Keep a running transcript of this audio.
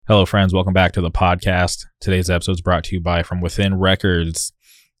Hello, friends. Welcome back to the podcast. Today's episode is brought to you by From Within Records.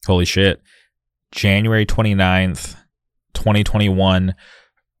 Holy shit. January 29th, 2021.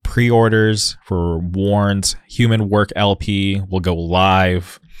 Pre-orders for Warren's Human Work LP will go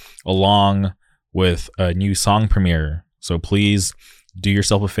live along with a new song premiere. So please do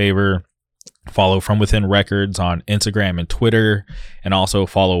yourself a favor. Follow From Within Records on Instagram and Twitter, and also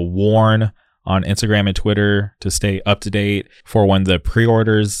follow Warren on Instagram and Twitter to stay up to date for when the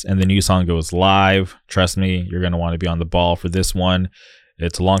pre-orders and the new song goes live. Trust me, you're going to want to be on the ball for this one.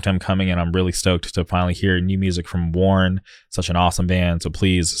 It's a long time coming, and I'm really stoked to finally hear new music from Warren. Such an awesome band. So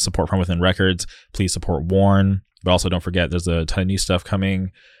please support From Within Records. Please support Warren. But also don't forget, there's a ton of new stuff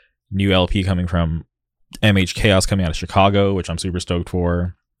coming. New LP coming from MH Chaos coming out of Chicago, which I'm super stoked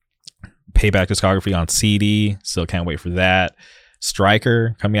for. Payback discography on CD. Still can't wait for that.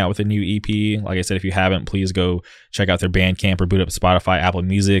 Striker coming out with a new EP. Like I said, if you haven't, please go check out their Bandcamp or boot up Spotify, Apple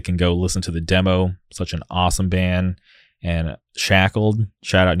Music, and go listen to the demo. Such an awesome band. And Shackled,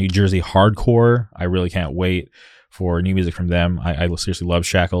 shout out New Jersey Hardcore. I really can't wait for new music from them. I seriously love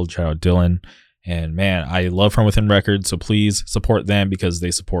Shackled. Shout out Dylan. And man, I love From Within Records, so please support them because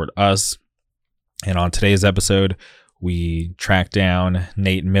they support us. And on today's episode, we tracked down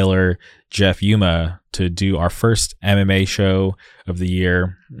Nate Miller, Jeff Yuma to do our first MMA show of the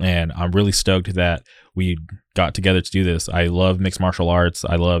year. And I'm really stoked that we got together to do this. I love mixed martial arts.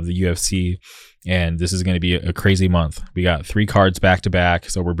 I love the UFC. And this is going to be a crazy month. We got 3 cards back to back.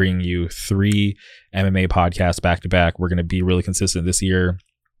 So we're bringing you 3 MMA podcasts back to back. We're going to be really consistent this year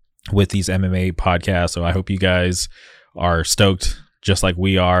with these MMA podcasts. So I hope you guys are stoked just like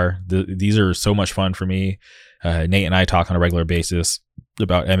we are. These are so much fun for me. Nate and I talk on a regular basis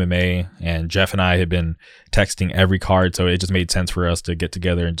about MMA, and Jeff and I have been texting every card, so it just made sense for us to get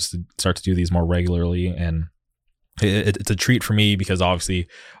together and just start to do these more regularly. And it's a treat for me because obviously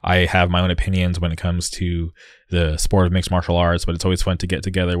I have my own opinions when it comes to the sport of mixed martial arts, but it's always fun to get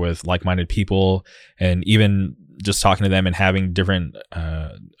together with like-minded people, and even just talking to them and having different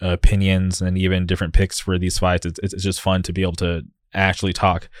opinions and even different picks for these fights. It's just fun to be able to actually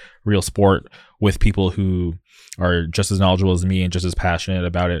talk real sport with people who are just as knowledgeable as me and just as passionate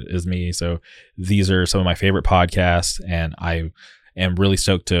about it as me. So these are some of my favorite podcasts, and I am really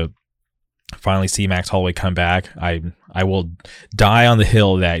stoked to finally see Max Holloway come back. I will die on the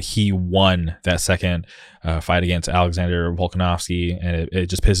hill that he won that second fight against Alexander Volkanovski, and it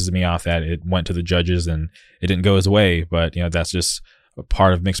just pisses me off that it went to the judges and it didn't go his way. But you know, that's just a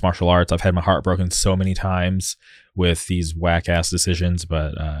part of mixed martial arts. I've had my heart broken so many times with these whack ass decisions,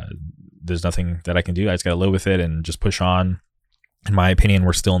 but there's nothing that I can do. I just got to live with it and just push on. In my opinion,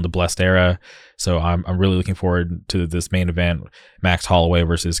 we're still in the blessed era. So I'm really looking forward to this main event, Max Holloway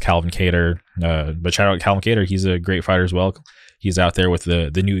versus Calvin Kattar. But shout out Calvin Kattar. He's a great fighter as well. He's out there with the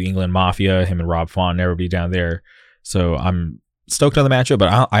New England Mafia, him and Rob Font and everybody down there. So I'm stoked on the matchup,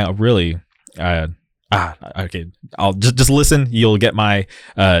 but I really, okay, I'll just listen. You'll get my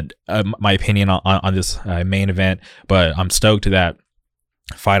opinion on this main event, but I'm stoked that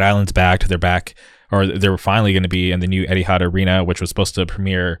Fight Island's back. They're finally going to be in the new Etihad Arena, which was supposed to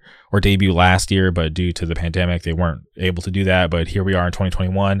premiere or debut last year, but due to the pandemic, they weren't able to do that. But here we are in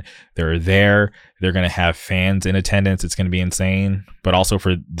 2021. They're there. They're going to have fans in attendance. It's going to be insane. But also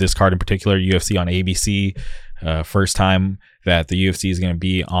for this card in particular, UFC on ABC. First time that the UFC is going to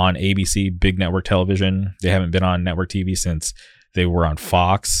be on ABC, big network television. They haven't been on network TV since they were on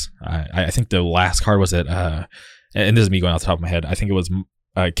Fox. I think the last card was at, and this is me going off the top of my head, I think it was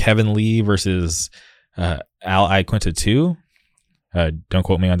Kevin Lee versus Al Iaquinta 2. Don't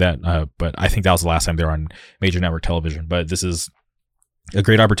quote me on that, but I think that was the last time they were on major network television. But this is a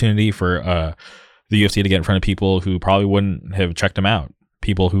great opportunity for the UFC to get in front of people who probably wouldn't have checked them out.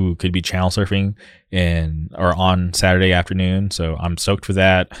 People who could be channel surfing or on Saturday afternoon. So I'm stoked for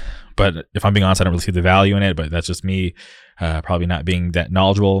that. But if I'm being honest, I don't really see the value in it, but that's just me probably not being that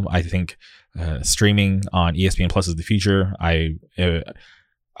knowledgeable. I think streaming on ESPN Plus is the future.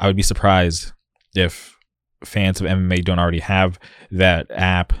 I would be surprised if fans of MMA don't already have that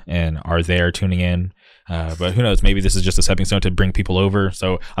app and are there tuning in. But who knows? Maybe this is just a stepping stone to bring people over.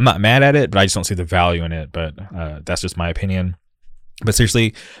 So I'm not mad at it, but I just don't see the value in it. But that's just my opinion. But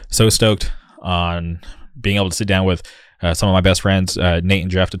seriously, so stoked on being able to sit down with some of my best friends, Nate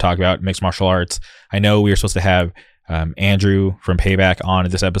and Jeff, to talk about mixed martial arts. I know we were supposed to have Andrew from Payback on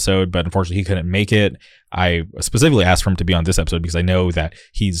this episode, but unfortunately he couldn't make it. I specifically asked for him to be on this episode because I know that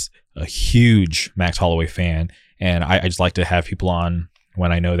he's a huge Max Holloway fan, and I just like to have people on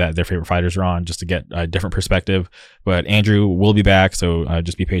when I know that their favorite fighters are on, just to get a different perspective. But Andrew will be back, so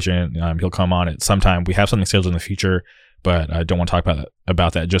just be patient. He'll come on at some time. We have something scheduled in the future, but I don't want to talk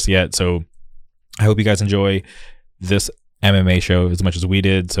about that just yet. So I hope you guys enjoy this MMA show as much as we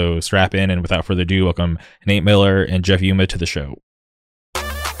did. So strap in, and without further ado, welcome Nate Miller and Jeff Yuma to the show.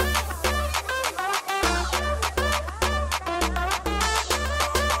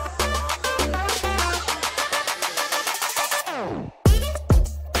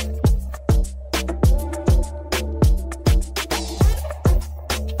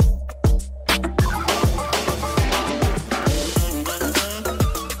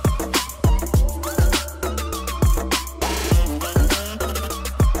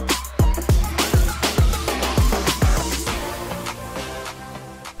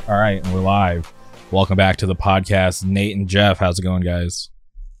 All right, and we're live. Welcome back to the podcast, Nate and Jeff. How's it going, guys?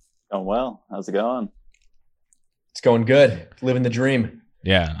 Going well. How's it going? It's going good. Living the dream.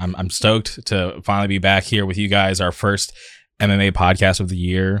 Yeah, I'm stoked to finally be back here with you guys. Our first MMA podcast of the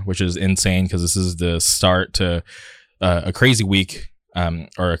year, which is insane because this is the start to a crazy week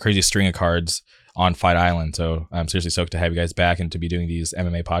or a crazy string of cards on Fight Island. So I'm seriously stoked to have you guys back and to be doing these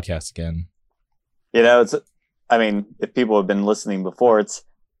MMA podcasts again. You know, if people have been listening before, it's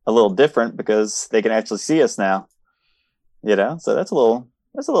a little different because they can actually see us now. You know, so that's a little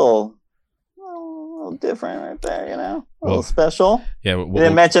different right there. You know, a little special. Yeah, you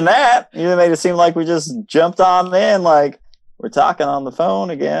didn't mention that. You made it seem like we just jumped on in, like we're talking on the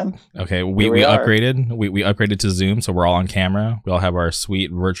phone again. Okay, we upgraded. We upgraded to Zoom, so we're all on camera. We all have our sweet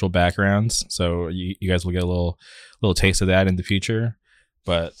virtual backgrounds, so you guys will get a little taste of that in the future.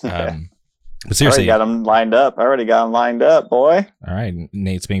 But but seriously, I already got them lined up, boy. All right,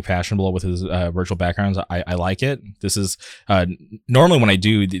 Nate's being fashionable with his virtual backgrounds. I like it. This is normally when I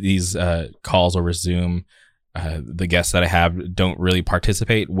do these calls over Zoom, the guests that I have don't really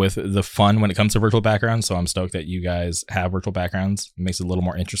participate with the fun when it comes to virtual backgrounds. So I'm stoked that you guys have virtual backgrounds. It makes it a little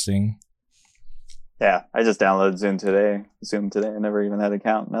more interesting. Yeah, I just downloaded Zoom today. I never even had an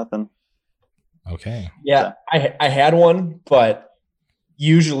account. Nothing. Okay. Yeah, I had one, but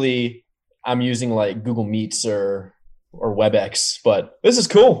usually I'm using like Google Meets or WebEx, but this is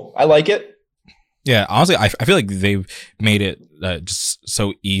cool. I like it. Yeah, honestly, I feel like they've made it just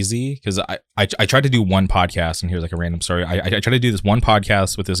so easy because I tried to do one podcast, and here's like a random story. I tried to do this one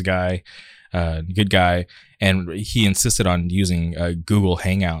podcast with this guy, good guy, and he insisted on using Google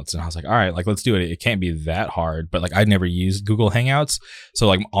Hangouts, and I was like, all right, like let's do it. It can't be that hard, but like I'd never used Google Hangouts, so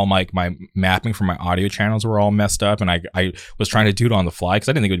like all my mapping for my audio channels were all messed up, and I was trying to do it on the fly because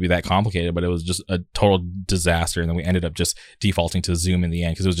I didn't think it would be that complicated, but it was just a total disaster, and then we ended up just defaulting to Zoom in the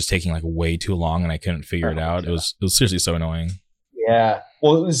end because it was just taking like way too long, and I couldn't figure it out. It was seriously so annoying. Yeah,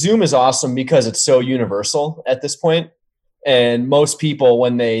 well, Zoom is awesome because it's so universal at this point. And most people,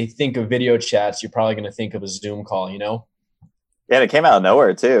 when they think of video chats, you're probably going to think of a Zoom call, you know? Yeah, and it came out of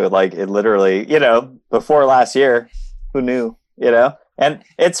nowhere, too. Like, it literally, you know, before last year, who knew, you know? And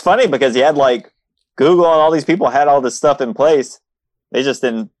it's funny because you had, like, Google and all these people had all this stuff in place. They just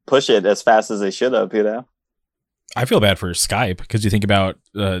didn't push it as fast as they should have, you know? I feel bad for Skype because you think about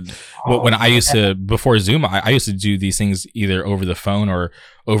when I used to, before Zoom, I used to do these things either over the phone or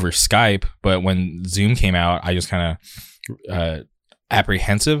over Skype. But when Zoom came out, I just kind of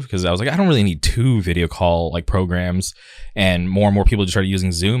apprehensive because I was like, I don't really need two video call like programs, and more people just started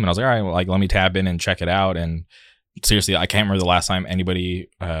using Zoom, and I was like, all right, well, like let me tab in and check it out. And seriously, I can't remember the last time anybody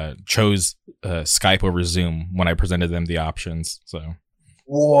chose Skype over Zoom when I presented them the options. So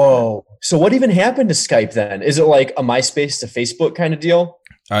whoa, so what even happened to Skype then? Is it like a MySpace to Facebook kind of deal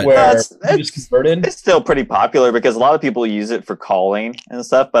where you just converted? It's still pretty popular because a lot of people use it for calling and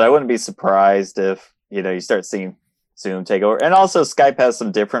stuff, but I wouldn't be surprised if you start seeing Zoom take over. And also Skype has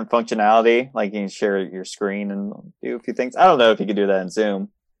some different functionality, like you can share your screen and do a few things. I don't know if you could do that in Zoom.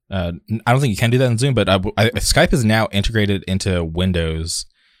 I don't think you can do that in Zoom, but Skype is now integrated into Windows,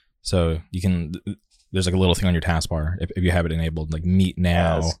 so you can. There's like a little thing on your taskbar if you have it enabled, like Meet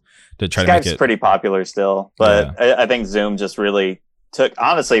Now, to try Skype's to make it. Pretty popular still, but yeah. I think Zoom just really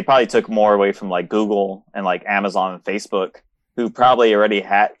probably took more away from like Google and like Amazon and Facebook, who probably already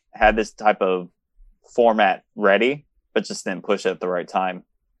had this type of format ready, but just didn't push it at the right time.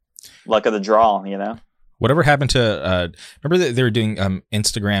 Luck of the draw, you know? Whatever happened to, remember that they were doing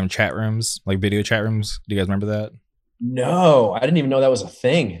Instagram chat rooms, like video chat rooms? Do you guys remember that? No, I didn't even know that was a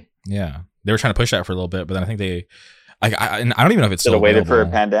thing. Yeah. They were trying to push that for a little bit, but then I think they, I don't even know if it's still waited for a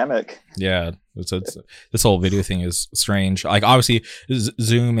pandemic. Yeah. So this whole video thing is strange. Like obviously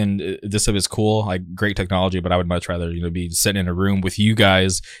Zoom and this stuff is cool, like great technology, but I would much rather, be sitting in a room with you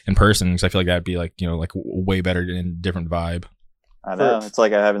guys in person, because I feel like that'd be like, like way better and different vibe. I know. It's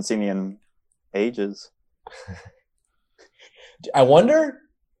like I haven't seen you in ages. I wonder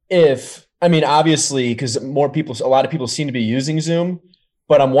if I mean, obviously, because a lot of people seem to be using Zoom,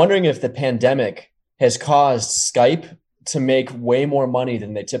 but I'm wondering if the pandemic has caused Skype to make way more money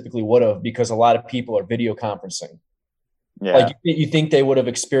than they typically would have because a lot of people are video conferencing. Yeah. Like, you think they would have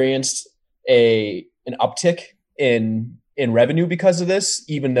experienced an uptick in revenue because of this,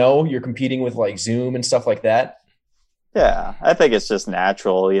 even though you're competing with like Zoom and stuff like that? Yeah, I think it's just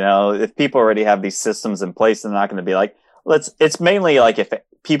natural. You know, if people already have these systems in place, they're not going to be like, it's mainly like if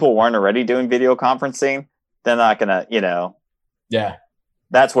people weren't already doing video conferencing, they're not going to, you know. Yeah.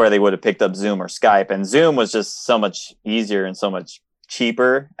 That's where they would have picked up Zoom or Skype. And Zoom was just so much easier and so much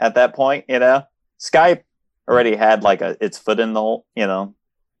cheaper at that point, you know. Skype already had like its foot in the whole, you know,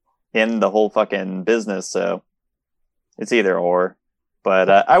 in the whole fucking business. So it's either or. But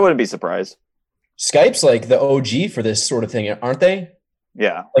I wouldn't be surprised. Skype's like the OG for this sort of thing, aren't they?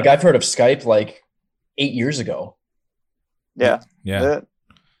 Yeah. Like, I've heard of Skype like 8 years ago. Yeah. Yeah.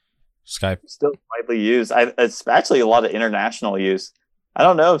 Skype. Still widely used. It's actually a lot of international use. I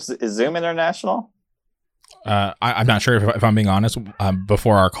don't know. Is Zoom international? I'm not sure if I'm being honest.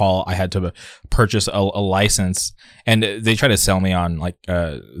 Before our call, I had to purchase a license, and they try to sell me on like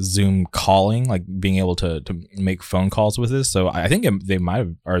Zoom calling, like being able to make phone calls with this. So I think they might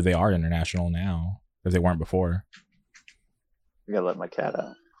have, or they are international now if they weren't before. I gotta let my cat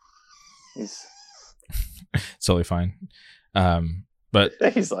out. He's totally fine. But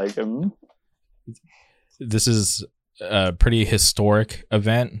he's like this is a pretty historic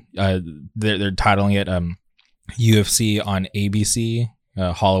event. They're titling it UFC on ABC,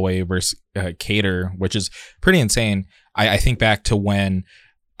 Holloway versus Kattar, which is pretty insane. I think back to when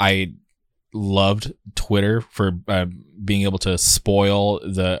I loved Twitter for being able to spoil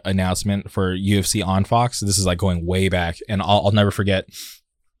the announcement for UFC on Fox. This is like going way back, and I'll never forget.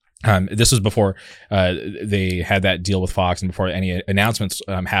 This was before they had that deal with Fox and before any announcements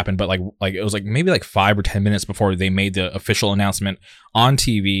happened, but like it was like maybe like 5 or 10 minutes before they made the official announcement on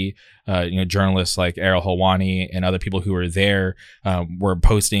TV. Journalists like Ariel Helwani and other people who were there were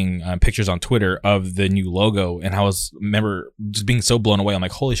posting pictures on Twitter of the new logo, and I remember just being so blown away. I'm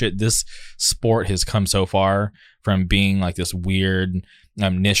like, holy shit, this sport has come so far from being like this weird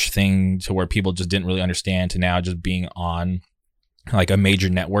niche thing to where people just didn't really understand to now just being on like a major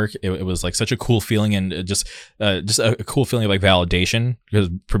network. It was like such a cool feeling, and just a cool feeling of like validation, because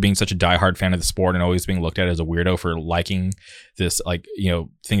for being such a diehard fan of the sport and always being looked at as a weirdo for liking this like,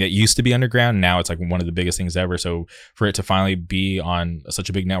 thing that used to be underground. Now it's like one of the biggest things ever. So for it to finally be on such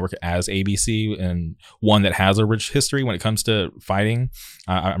a big network as ABC, and one that has a rich history when it comes to fighting,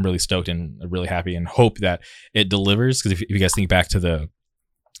 I'm really stoked and really happy, and hope that it delivers. Because if you guys think back to the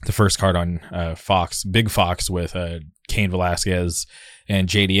first card on Fox, Big Fox, with Cain Velasquez and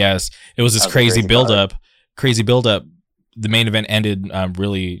JDS, it was this crazy buildup. The main event ended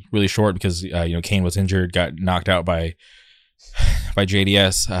really, really short because Cain was injured, got knocked out by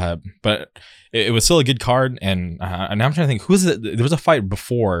JDS, but it was still a good card. And now I'm trying to think, who was it? There was a fight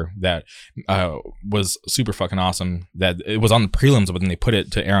before that was super fucking awesome, that it was on the prelims, but then they put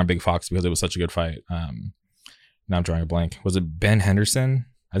it to air on Big Fox because it was such a good fight. Now I'm drawing a blank. Was it Ben Henderson?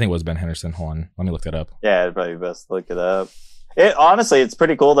 I think it was Ben Henderson. Hold on, let me look that up. Yeah, it'd probably be best to look it up. Honestly, it's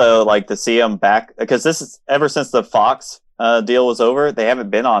pretty cool though, like to see them back, because this is ever since the Fox deal was over, they haven't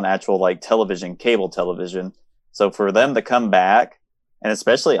been on actual like television, cable television. So for them to come back, and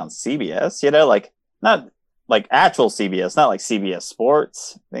especially on CBS, like not like actual CBS, not like CBS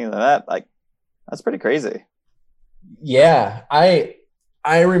Sports, things like that, like that's pretty crazy. Yeah, I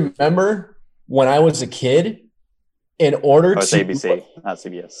remember when I was a kid. In order it's to ABC, not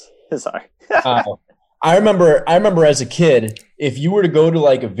CBS. Sorry. I remember as a kid, if you were to go to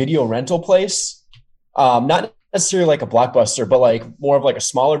like a video rental place, not necessarily like a Blockbuster, but like more of like a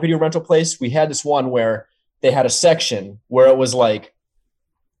smaller video rental place, we had this one where they had a section where it was like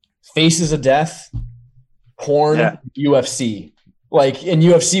Faces of Death, porn, UFC. Like, and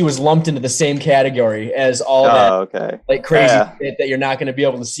UFC was lumped into the same category as all that like crazy shit that you're not going to be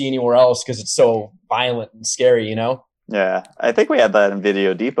able to see anywhere else because it's so violent and scary, Yeah, I think we had that in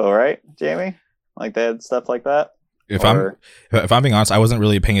Video Depot, right, Jamie? Like they had stuff like that. If I'm being honest, I wasn't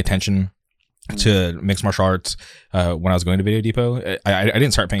really paying attention to mixed martial arts when I was going to Video Depot. I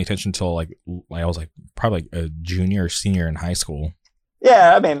didn't start paying attention until like I was like probably like a junior or senior in high school.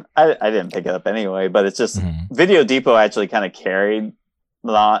 Yeah, I mean, I didn't pick it up anyway, but it's just Video Depot actually kind of carried,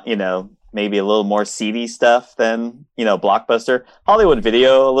 maybe a little more seedy stuff than, Blockbuster. Hollywood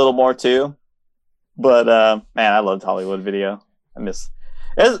Video a little more too. But, man, I loved Hollywood Video.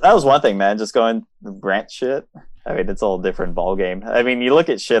 That was one thing, man, just going rent shit. I mean, it's all a different ball game. I mean, you look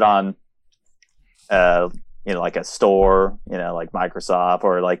at shit on, like a store, like Microsoft,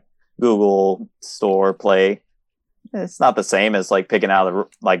 or like Google Store Play. It's not the same as like picking out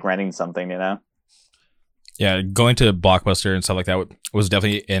like renting something, you know. Yeah, going to Blockbuster and stuff like that was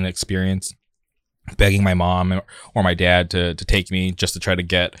definitely an experience. Begging my mom or my dad to take me just to try to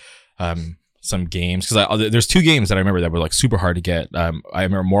get some games, because there's two games that I remember that were like super hard to get. I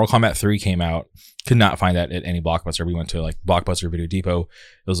remember Mortal Kombat 3 came out, could not find that at any Blockbuster. We went to like Blockbuster Video Depot,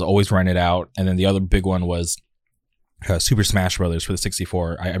 it was always rented out. And then the other big one was Super Smash Brothers for the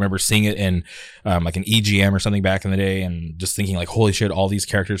 64. I remember seeing it in like an EGM or something back in the day, and just thinking like, holy shit, all these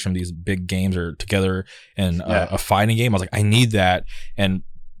characters from these big games are together in a fighting game. I was like, I need that. And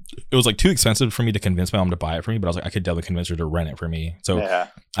it was like too expensive for me to convince my mom to buy it for me, but I was like, I could definitely convince her to rent it for me. So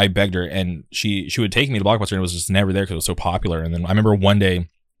I begged her, and she would take me to Blockbuster, and it was just never there because it was so popular. And then I remember one day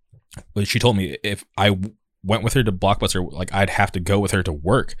she told me if I went with her to Blockbuster, like I'd have to go with her to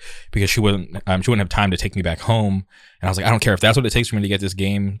work because she wouldn't have time to take me back home. And I was like, I don't care if that's what it takes for me to get this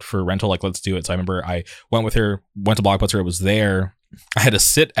game for rental, like let's do it. So I remember I went with her, went to Blockbuster, it was there. I had to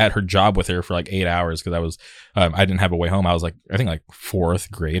sit at her job with her for like 8 hours because I was I didn't have a way home. I was like, I think like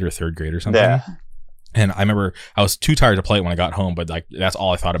 4th grade or 3rd grade or something. Yeah. And I remember I was too tired to play it when I got home, but like that's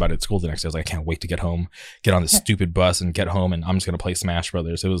all I thought about at school the next day. I was like, I can't wait to get home, get on this stupid bus and get home, and I'm just gonna play Smash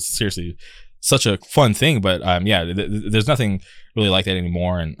Brothers. It was seriously such a fun thing, but there's nothing really like that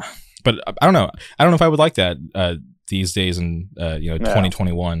anymore. But I don't know if I would like that these days in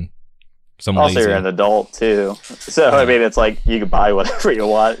 2021. Also, you're an adult too, so I mean, it's like you can buy whatever you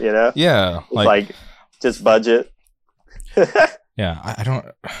want, you know. Yeah, like just budget. Yeah, I don't.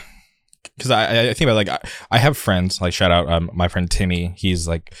 Because I think about like I have friends, like shout out my friend Timmy. He's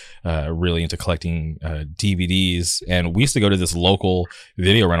like really into collecting DVDs, and we used to go to this local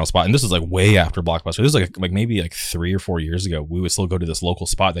video rental spot. And this is like way after Blockbuster. This is like maybe like 3 or 4 years ago. We would still go to this local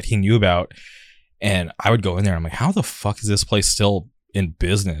spot that he knew about, and I would go in there. And I'm like, how the fuck is this place still in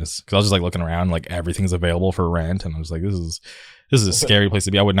business? Because I was just like looking around, like everything's available for rent, and I was like, this is a scary place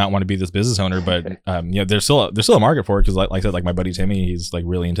to be. I would not want to be this business owner, but there's still a market for it because like I said, like my buddy Timmy, he's like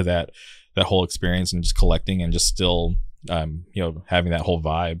really into that whole experience and just collecting and just still having that whole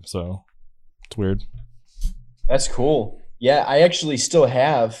vibe. So it's weird. That's cool. Yeah, I actually still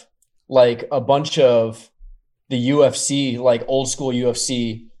have like a bunch of the UFC, like old school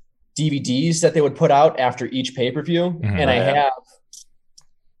UFC DVDs that they would put out after each pay-per-view. Mm-hmm. And I have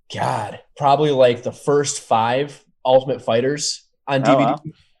probably like the first 5 Ultimate Fighters on DVD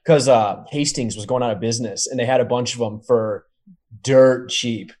because Hastings was going out of business and they had a bunch of them for dirt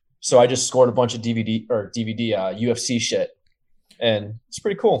cheap. So I just scored a bunch of DVD UFC shit, and it's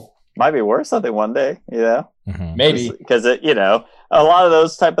pretty cool. Might be worth something one day, Mm-hmm. Maybe because a lot of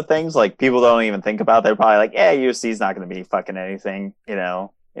those type of things like people don't even think about. They're probably like, yeah, UFC's not going to be fucking anything,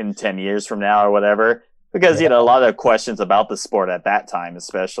 in 10 years from now or whatever. Because a lot of questions about the sport at that time,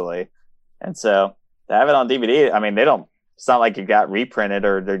 especially, and so to have it on DVD, I mean, they don't. It's not like it got reprinted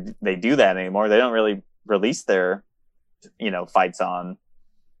or they do that anymore. They don't really release their, fights on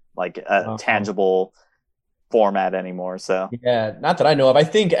like a tangible format anymore. So not that I know of. I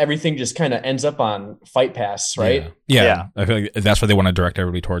think everything just kind of ends up on Fight Pass, right? Yeah. I feel like that's what they want to direct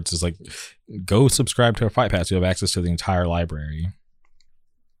everybody towards is like, go subscribe to a Fight Pass. You have access to the entire library.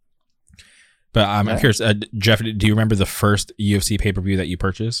 But I'm curious, Jeff, do you remember the first UFC pay-per-view that you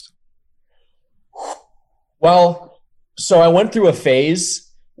purchased? Well, so I went through a phase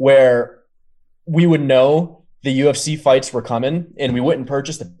where we would know the UFC fights were coming and we wouldn't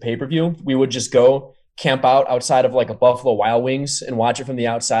purchase the pay-per-view. We would just go camp out outside of like a Buffalo Wild Wings and watch it from the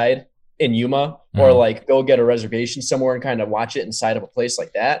outside in Yuma, or like go get a reservation somewhere and kind of watch it inside of a place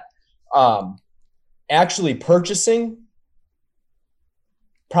like that. Actually purchasing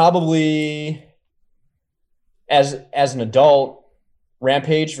probably as an adult,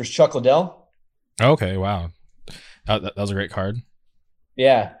 Rampage versus Chuck Liddell. Okay, wow. That was a great card.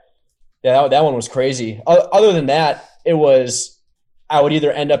 Yeah, that one was crazy. Other than that, it was I would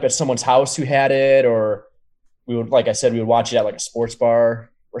either end up at someone's house who had it, or we would, like I said, we would watch it at like a sports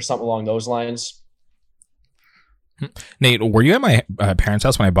bar or something along those lines. Nate, were you at my parents'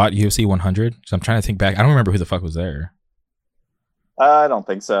 house when I bought UFC 100? So I'm trying to think back. I don't remember who the fuck was there. I don't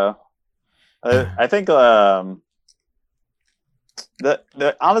think so. I think honestly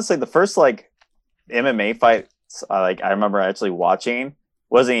the first like MMA fights I remember actually watching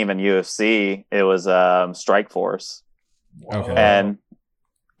wasn't even UFC. It was Strikeforce. Okay.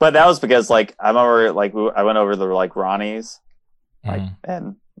 But that was because like I remember like I went over to like Ronnie's,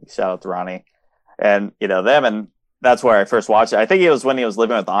 and shout out to Ronnie, and them, and that's where I first watched it. I think it was when he was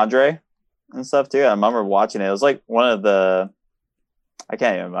living with Andre and stuff too. I remember watching it. It was like one of the, I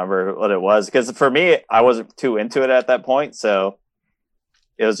can't even remember what it was because for me I wasn't too into it at that point, so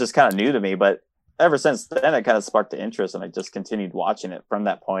it was just kind of new to me. But ever since then, it kind of sparked the interest, and I just continued watching it from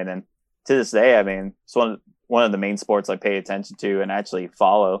that point. And to this day, I mean, it's one of the main sports I pay attention to and actually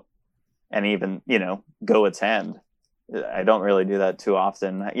follow, and even go attend. I don't really do that too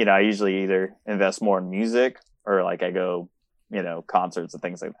often. I usually either invest more in music or like I go, concerts and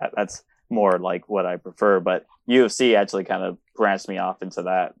things like that. That's more like what I prefer. But UFC actually kind of branched me off into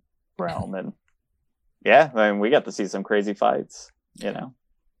that realm. And yeah, I mean, we got to see some crazy fights, Yeah,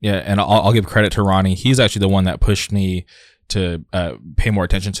 and I'll give credit to Ronnie. He's actually the one that pushed me to pay more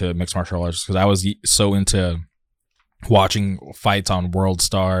attention to mixed martial arts, because I was so into watching fights on World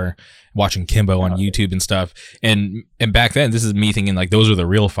Star, watching Kimbo on YouTube and stuff. And back then, this is me thinking like those are the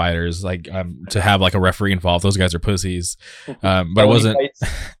real fighters. Like to have like a referee involved, those guys are pussies. But it wasn't.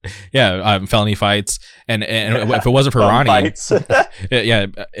 Felony fights. And if it wasn't for Ronnie,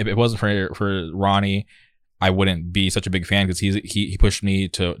 if it wasn't for Ronnie, I wouldn't be such a big fan, because he pushed me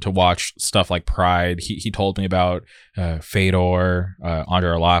to watch stuff like Pride. He told me about Fedor,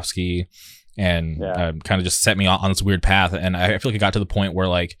 Andrei Arlovsky, and kind of just set me on this weird path. And I feel like it got to the point where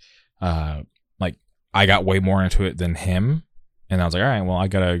like I got way more into it than him, and I was like, all right, well,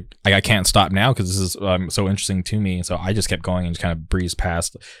 I can't stop now, because this is so interesting to me. So I just kept going and just kind of breezed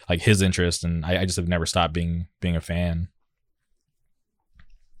past like his interest, and I just have never stopped being a fan.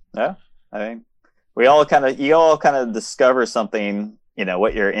 Yeah, I mean, you all kind of discover something,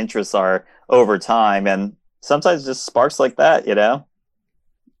 what your interests are over time, and sometimes just sparks like that,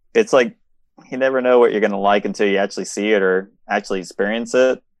 it's like you never know what you're going to like until you actually see it or actually experience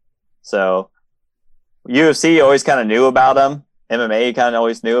it. So UFC, you always kind of knew about them. MMA, you kind of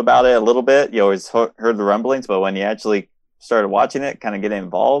always knew about it a little bit. You always heard the rumblings, but when you actually started watching it, kind of getting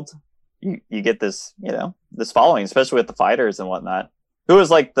involved, you get this, this following, especially with the fighters and whatnot. Who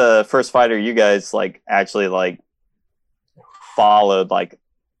was like the first fighter you guys like actually like followed like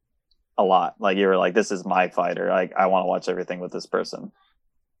a lot? Like you were like, this is my fighter. Like I want to watch everything with this person.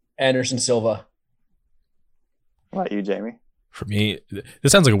 Anderson Silva. What about you, Jamie? For me,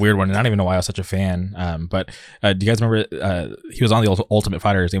 this sounds like a weird one, and I don't even know why I was such a fan. But do you guys remember he was on the Ultimate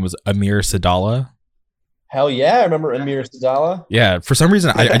Fighter? His name was Amir Sadallah. Hell yeah, I remember Amir Sadallah. Yeah, for some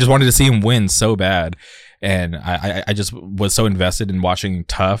reason, I just wanted to see him win so bad. And I just was so invested in watching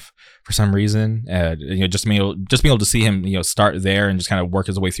Tough for some reason. Just being able to see him, start there and just kind of work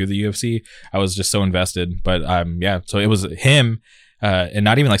his way through the UFC. I was just so invested. But so it was him, and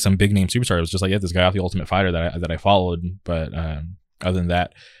not even like some big name superstar. It was just like this guy off the Ultimate Fighter that I followed. But other than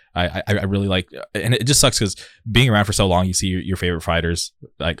that, I really like, and it just sucks because being around for so long, you see your favorite fighters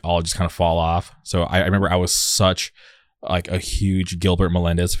like all just kind of fall off. So I remember I was such like a huge Gilbert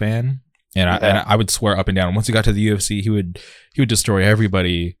Melendez fan. And I would swear up and down, once he got to the UFC, he would destroy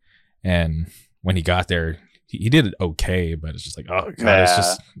everybody. And when he got there, he did it okay, but it's just like, oh god, it's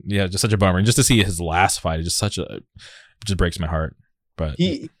just such a bummer. And just to see his last fight, it just breaks my heart. But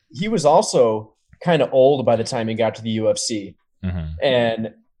he was also kind of old by the time he got to the UFC,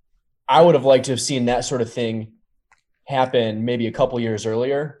 and I would have liked to have seen that sort of thing happen maybe a couple years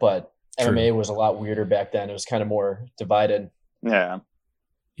earlier. But MMA was a lot weirder back then. It was kind of more divided. Yeah,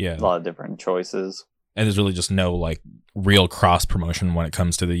 a lot of different choices, and there's really just no like real cross promotion when it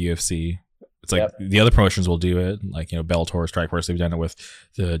comes to the UFC. It's like the other promotions will do it, like Bellator, Strikeforce. They've done it with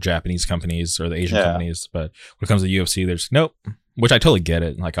the Japanese companies or the Asian companies, but when it comes to the UFC, there's nope. Which I totally get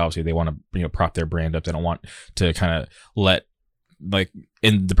it. Like obviously they want to prop their brand up. They don't want to kind of let, like,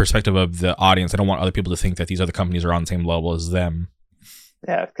 in the perspective of the audience, they don't want other people to think that these other companies are on the same level as them.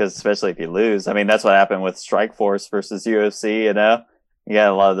 Yeah, because especially if you lose, I mean that's what happened with Strikeforce versus UFC. You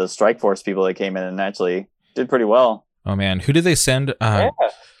got a lot of those Strikeforce people that came in and actually did pretty well. Oh man, who did they send? Why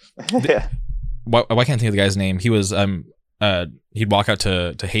can't I think of the guy's name? He was he'd walk out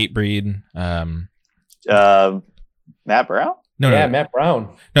to Hatebreed. Matt Brown? No, Matt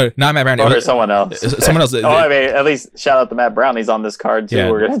Brown. No, not Matt Brown. Or someone else. Someone else. I mean, at least shout out to Matt Brown. He's on this card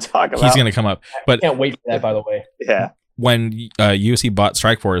too. We're going to talk about. He's going to come up. But I can't wait for that. By the way. Yeah. When UFC bought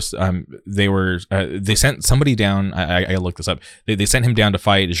Strikeforce, they sent somebody down. I looked this up. They sent him down to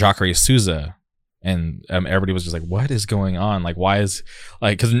fight Jacare Souza, and everybody was just like, "What is going on? Like, why is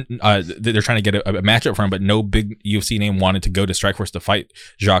like?" Because they're trying to get a matchup for him, but no big UFC name wanted to go to Strikeforce to fight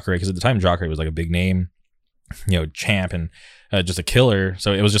Jacare, because at the time Jacare was like a big name, champ and just a killer.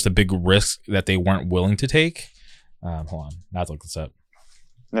 So it was just a big risk that they weren't willing to take. Hold on, I have to look this up.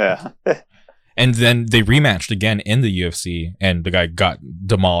 Yeah. And then they rematched again in the UFC, and the guy got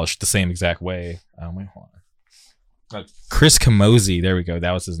demolished the same exact way. Wait, hold on. Chris Camozzi, there we go.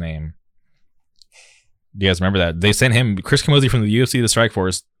 That was his name. Do you guys remember that? They sent him, Chris Camozzi, from the UFC to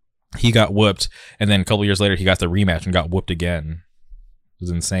Strikeforce. He got whooped, and then a couple years later, he got the rematch and got whooped again. was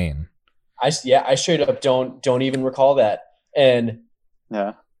insane. I straight up don't even recall that. And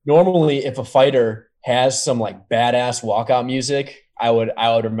yeah, normally if a fighter has some like badass walkout music, I would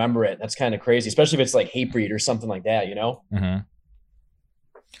remember it. That's kind of crazy, especially if it's like Hatebreed or something like that, you know? Mm-hmm.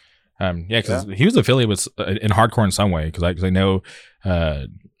 Because he was affiliated with in hardcore in some way. Because I know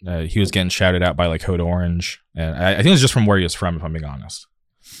he was getting shouted out by like Code Orange, and I think it was just from where he was from, if I'm being honest.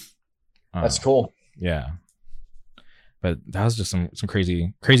 That's cool. Yeah, but that was just some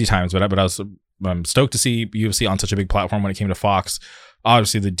crazy times. But I was stoked to see UFC on such a big platform when it came to Fox.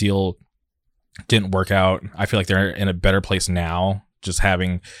 Obviously, the deal didn't work out. I feel like they're in a better place now, just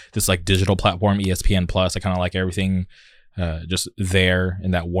having this like digital platform, ESPN Plus. I kind of like everything just there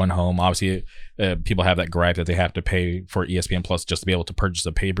in that one home. Obviously, people have that gripe that they have to pay for ESPN Plus just to be able to purchase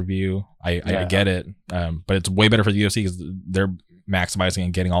a pay-per-view. I get it, but it's way better for the UFC because they're maximizing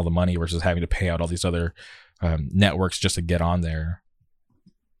and getting all the money versus having to pay out all these other networks just to get on there.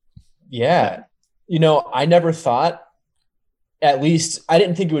 Yeah. You know, I never thought, at least I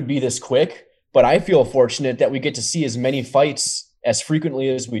didn't think it would be this quick, but I feel fortunate that we get to see as many fights as frequently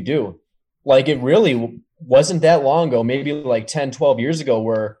as we do. Like, it really wasn't that long ago, maybe like 10, 12 years ago,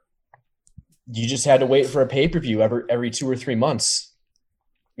 where you just had to wait for a pay-per-view every 2 or 3 months.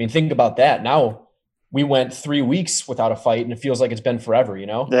 I mean, think about that. Now we went 3 weeks without a fight and it feels like it's been forever, you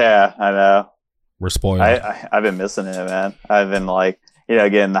know? Yeah, I know. We're spoiled. I've been missing it, man. I've been like,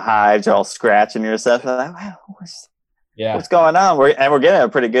 getting the hives, you're all scratching yourself. Like, wow, what's going on? We're getting a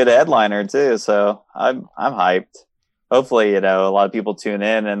pretty good headliner too, so I'm hyped. Hopefully, a lot of people tune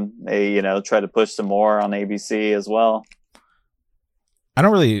in and they, try to push some more on ABC as well. I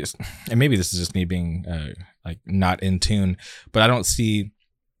don't really, and maybe this is just me being like not in tune, but I don't see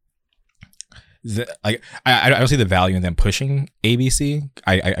I don't see the value in them pushing ABC.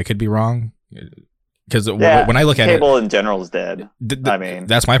 I could be wrong. Because when I look at cable in general is dead. I mean,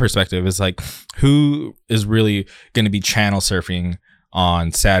 that's my perspective. Is like, who is really going to be channel surfing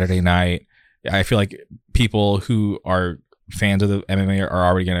on Saturday night? I feel like people who are fans of the MMA are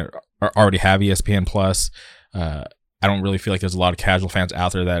already have ESPN Plus. I don't really feel like there's a lot of casual fans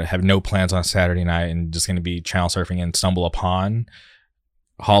out there that have no plans on Saturday night and just going to be channel surfing and stumble upon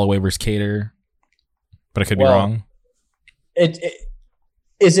Holloway versus Cater. But I could be wrong. It's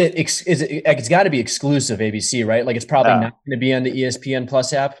got to be exclusive ABC, right? Like, it's probably not going to be on the ESPN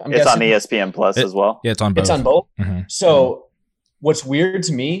Plus app. It's on ESPN Plus as well. Yeah, it's on both. It's on both. Mm-hmm. So what's weird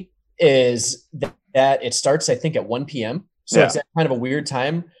to me is that it starts, I think, at 1 p.m. So it's kind of a weird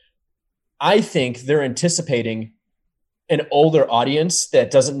time. I think they're anticipating an older audience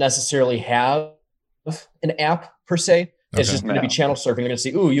that doesn't necessarily have an app per se. It's just going to be channel surfing. They're going to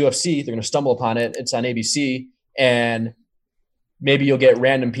see, UFC. They're going to stumble upon it. It's on ABC. And maybe you'll get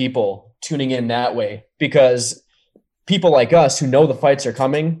random people tuning in that way, because people like us who know the fights are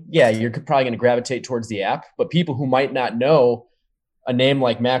coming, you're probably going to gravitate towards the app. But people who might not know a name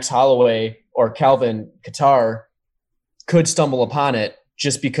like Max Holloway or Calvin Kattar could stumble upon it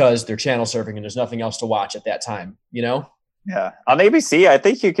just because they're channel surfing and there's nothing else to watch at that time, Yeah. On ABC, I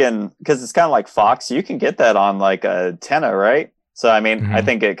think you can, because it's kind of like Fox, you can get that on like a Tenna, right? So, I mean, I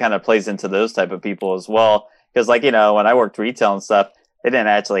think it kind of plays into those type of people as well. Because, like, when I worked retail and stuff, they didn't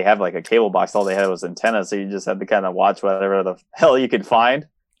actually have like a cable box. All they had was antenna. So you just had to kind of watch whatever the hell you could find.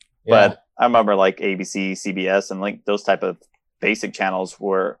 Yeah. But I remember like ABC, CBS, and like those type of basic channels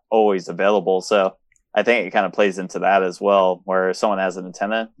were always available. So I think it kind of plays into that as well, where if someone has an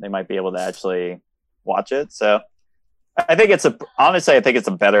antenna, they might be able to actually watch it. So I think it's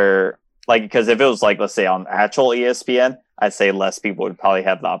a better, like, because if it was like, let's say on actual ESPN, I'd say less people would probably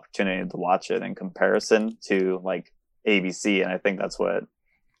have the opportunity to watch it in comparison to like ABC. And I think it's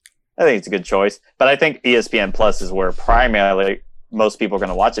a good choice. But I think ESPN Plus is where primarily most people are going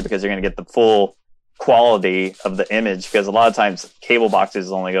to watch it, because you're going to get the full quality of the image, because a lot of times cable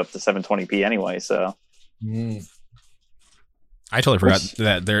boxes only go up to 720p anyway. So I totally forgot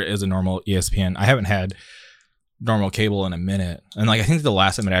that there is a normal ESPN. I haven't had normal cable in a minute, and like I think the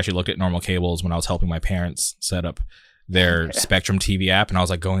last time I actually looked at normal cable is when I was helping my parents set up their Spectrum TV app, and I was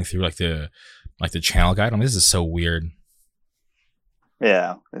like going through like the channel guide. This is so weird.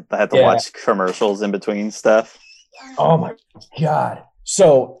 Yeah, I had to watch commercials in between stuff. Oh my god!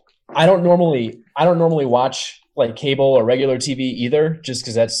 So I don't normally watch like cable or regular TV either, just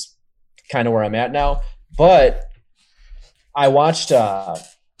because that's kind of where I'm at now. But I watched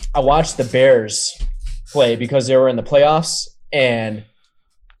the Bears play because they were in the playoffs, and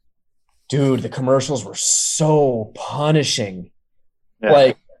dude, the commercials were so punishing. Yeah.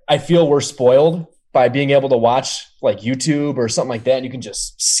 Like, I feel we're spoiled by being able to watch like YouTube or something like that, and you can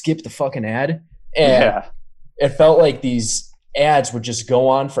just skip the fucking ad. And it felt like these ads would just go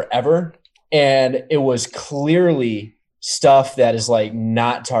on forever. And it was clearly stuff that is like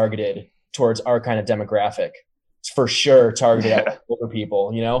not targeted towards our kind of demographic. It's for sure targeted at older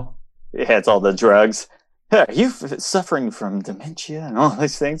people, you know? Yeah, it's all the drugs. Are you suffering from dementia and all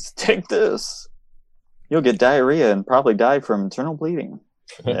these things? Take this. You'll get diarrhea and probably die from internal bleeding.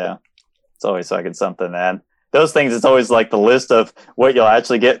 Yeah. It's always fucking something, man. Those things, it's always like the list of what you'll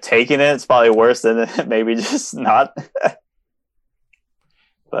actually get taking it. It's probably worse than maybe just not.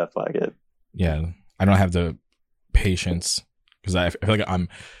 But fuck it. Yeah. I don't have the patience because I feel like I'm,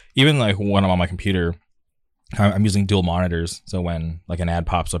 even like when I'm on my computer, I'm using dual monitors. So when like an ad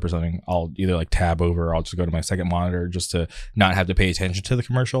pops up or something, I'll either like tab over or I'll just go to my second monitor just to not have to pay attention to the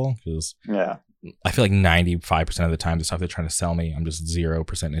commercial. Because yeah, I feel like 95% of the time the stuff they're trying to sell me, I'm just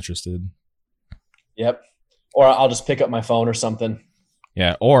 0% interested. Yep. Or I'll just pick up my phone or something.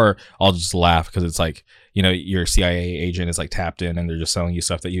 Yeah. Or I'll just laugh because it's like, you know, your CIA agent is like tapped in and they're just selling you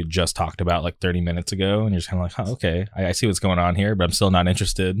stuff that you just talked about like 30 minutes ago. And you're just kind of like, oh, okay, I see what's going on here, but I'm still not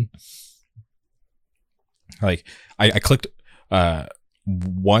interested. Like I clicked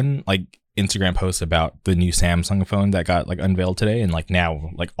one like Instagram post about the new Samsung phone that got like unveiled today, and like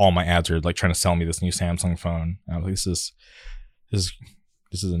now like all my ads are like trying to sell me this new Samsung phone. I was like, this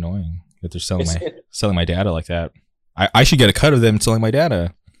is annoying that they're selling my data like that. I should get a cut of them selling my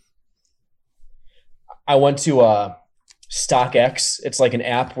data. I went to StockX. It's like an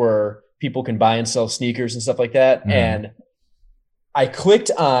app where people can buy and sell sneakers and stuff like that. And I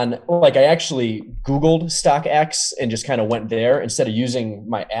clicked on, like, I actually Googled StockX and just kind of went there instead of using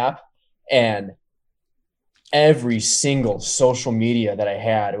my app. And every single social media that I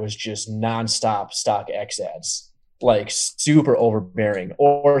had, it was just nonstop StockX ads, like super overbearing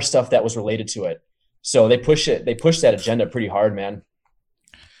or stuff that was related to it. So they push that agenda pretty hard, man.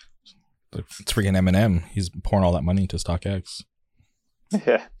 It's freaking Eminem. He's pouring all that money into StockX.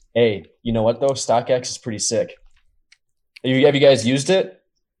 Yeah. Hey, you know what though? StockX is pretty sick. Have you guys used it?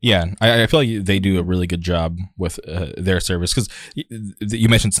 Yeah, I feel like they do a really good job with their service because you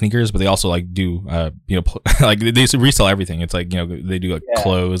mentioned sneakers, but they also like do like they resell everything. It's like, you know, they do like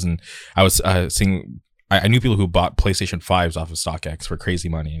clothes, and I was seeing I knew people who bought PlayStation 5s off of StockX for crazy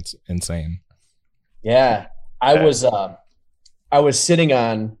money. It's insane. Yeah, I was sitting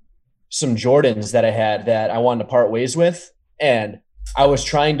on some Jordans that I had that I wanted to part ways with, and I was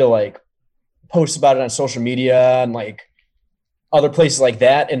trying to like post about it on social media and like other places like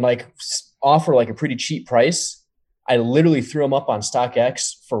that and like offer like a pretty cheap price. I literally threw them up on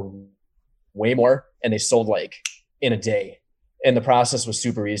StockX for way more, and they sold like in a day, and the process was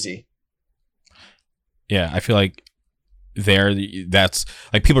super easy. Yeah, I feel like that's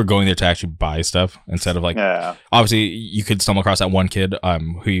like people are going there to actually buy stuff instead of like, obviously you could stumble across that one kid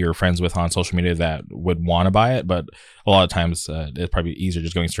who you're friends with on social media that would want to buy it, but a lot of times it's probably easier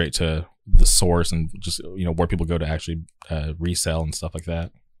just going straight to the source and just, you know, where people go to actually resell and stuff like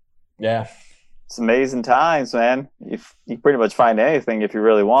that. Yeah, it's amazing times, man. You pretty much find anything if you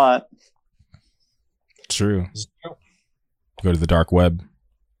really want. True. Go to the dark web.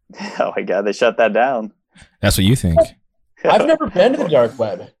 Oh my god, they shut that down. That's what you think. I've never been to the dark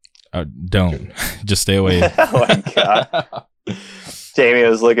web. Don't. Just stay away. Oh my god. Jamie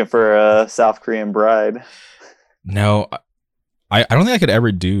was looking for a South Korean bride. No, I don't think I could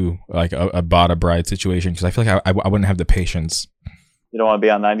ever do like a bought a bride situation because I feel like I wouldn't have the patience. You don't want to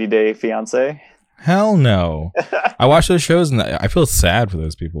be on 90 Day Fiance? Hell no. I watch those shows and I feel sad for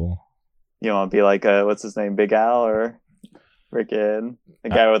those people. You don't want to be like, what's his name, Big Al, or freaking the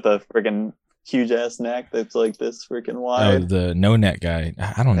guy with the freaking huge ass neck that's like this freaking wide. Oh, the no neck guy.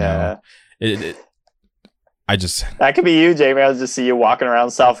 I don't know. I just that could be you, Jamie. I just see you walking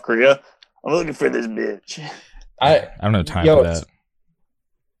around South Korea. I'm looking for this bitch. I don't have time for that.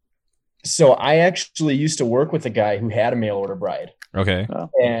 So I actually used to work with a guy who had a mail order bride. Okay.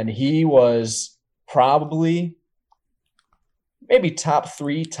 And he was probably maybe top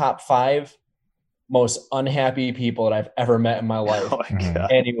 3, top 5 most unhappy people that I've ever met in my life. Oh my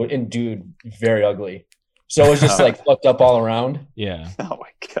god. And dude, very ugly. So it was just like fucked up all around. Yeah. Oh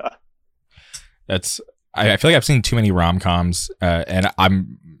my god. I feel like I've seen too many rom-coms, and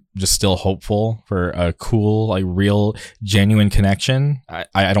I'm just still hopeful for a cool, like real, genuine connection.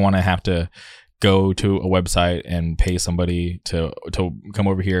 I don't want to have to go to a website and pay somebody to come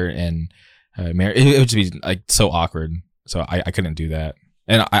over here and marry. It would just be like so awkward. So I couldn't do that.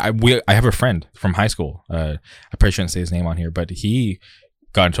 And I have a friend from high school. I probably shouldn't say his name on here, but he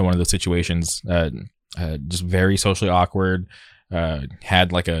got into one of those situations, just very socially awkward.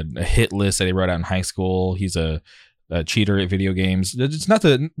 Had like a hit list that he wrote out in high school. He's a cheater at video games. It's not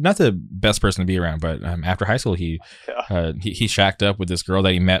the best person to be around. But after high school, he shacked up with this girl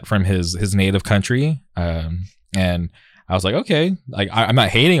that he met from his native country, and I was like, okay, like I'm not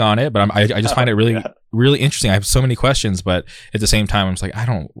hating on it, but I just find it really interesting. I have so many questions, but at the same time, I'm just like, I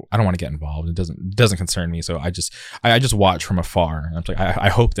don't want to get involved. It doesn't concern me. So I just watch from afar. And I'm like, I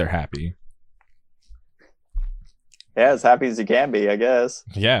hope they're happy. Yeah, as happy as you can be, I guess.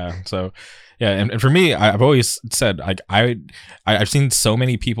 Yeah. So, yeah, and for me, I've always said, like, I've seen so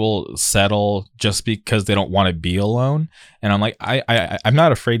many people settle just because they don't want to be alone, and I'm like, I'm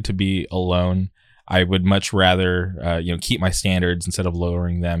not afraid to be alone. I would much rather, keep my standards instead of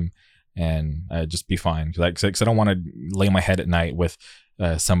lowering them, and just be fine. Because I don't want to lay my head at night with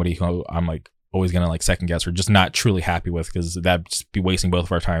somebody who I'm like always gonna like second guess or just not truly happy with, because that'd just be wasting both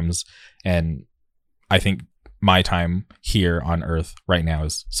of our times. And I think my time here on Earth right now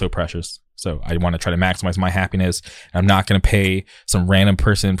is so precious. So I want to try to maximize my happiness. I'm not going to pay some random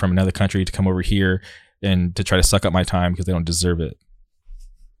person from another country to come over here and to try to suck up my time because they don't deserve it.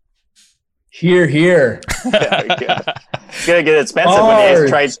 Here. It's gonna get expensive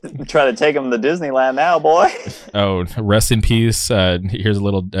when you try to take them to Disneyland now, boy. Oh, rest in peace. Here's a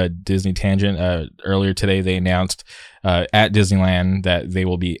little Disney tangent. Earlier today, they announced at Disneyland that they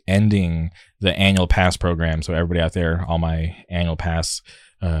will be ending the annual pass program. So everybody out there, all my annual pass,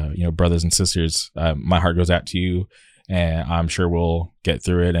 brothers and sisters, my heart goes out to you, and I'm sure we'll get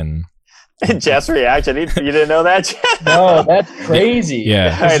through it. And Jeff's reaction, you didn't know that, Jeff? No, that's crazy.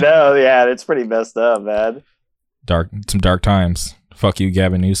 Yeah, I know. Yeah, it's pretty messed up, man. Some dark times. Fuck you,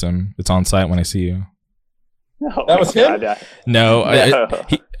 Gavin Newsom. It's on site when I see you. Oh, that was him? No.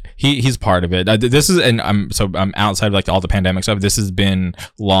 He's part of it. This is, and I'm outside of like all the pandemic stuff. This has been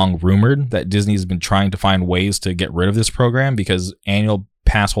long rumored that Disney's been trying to find ways to get rid of this program, because annual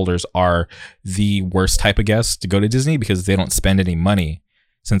pass holders are the worst type of guests to go to Disney because they don't spend any money.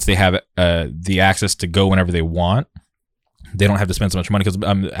 Since they have the access to go whenever they want, they don't have to spend so much money,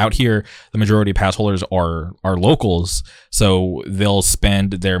 because out here, the majority of pass holders are locals. So they'll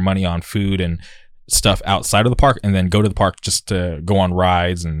spend their money on food and stuff outside of the park and then go to the park just to go on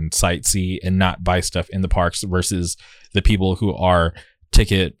rides and sightsee and not buy stuff in the parks, versus the people who are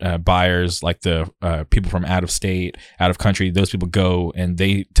ticket buyers, like the people from out of state, out of country. Those people go and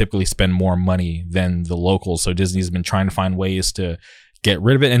they typically spend more money than the locals. So Disney's been trying to find ways to get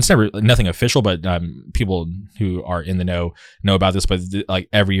rid of it, and it's nothing official, but people who are in the know about this. But like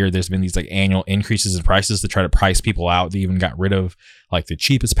every year, there's been these like annual increases in prices to try to price people out. They even got rid of like the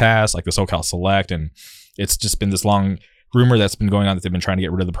cheapest pass, like the SoCal Select, and it's just been this long rumor that's been going on that they've been trying to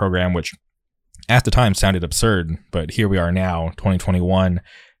get rid of the program, which at the time sounded absurd. But here we are now, 2021,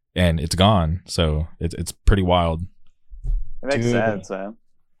 and it's gone. So it's pretty wild. It makes sense, man.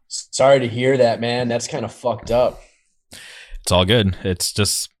 Sorry to hear that, man. That's kind of fucked up. It's all good. It's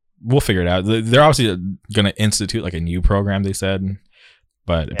just, we'll figure it out. They're obviously going to institute like a new program, they said,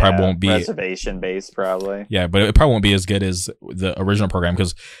 but it probably won't be reservation based, probably. Yeah, but it probably won't be as good as the original program,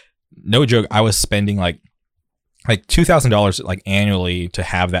 because no joke, I was spending like $2,000 like annually to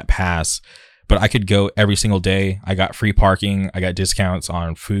have that pass, but I could go every single day. I got free parking. I got discounts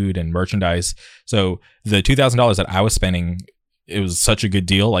on food and merchandise. So the $2,000 that I was spending, it was such a good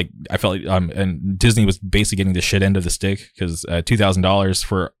deal. Like I felt like, and Disney was basically getting the shit end of the stick, because $2,000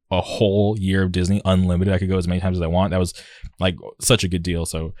 for a whole year of Disney, unlimited. I could go as many times as I want. That was like such a good deal.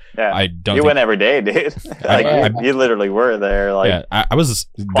 So yeah, I don't. You went every day, dude. You literally were there. Like yeah, I was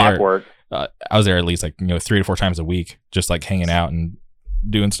clockwork. I was there at least like 3 to 4 times a week, just like hanging out and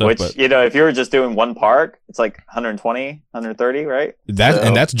doing stuff. Which, if you were just doing one park, it's like 120, 130, right?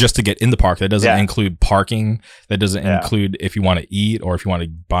 And that's just to get in the park. That doesn't include parking. That doesn't include if you want to eat or if you want to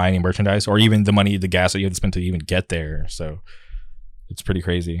buy any merchandise, or even the money, the gas that you have to spend to even get there. So it's pretty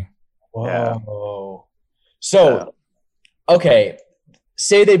crazy. Whoa. Yeah. So, okay,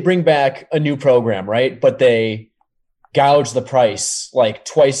 say they bring back a new program, right? But they gouge the price like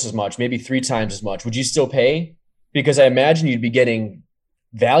twice as much, maybe 3 times as much. Would you still pay? Because I imagine you'd be getting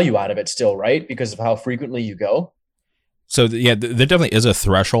value out of it still, right? Because of how frequently you go. So there definitely is a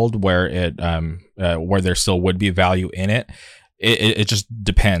threshold where it where there still would be value in it. It just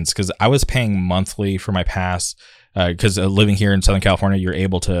depends, because I was paying monthly for my pass, because living here in Southern California, you're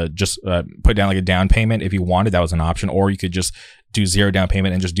able to just put down like a down payment if you wanted. That was an option, or you could just do 0 down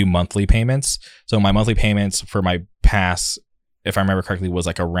payment and just do monthly payments. So my monthly payments for my pass, if I remember correctly, was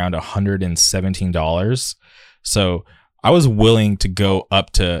like around $117. So I was willing to go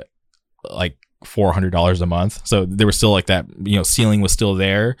up to like $400 a month. So there was still like that, ceiling was still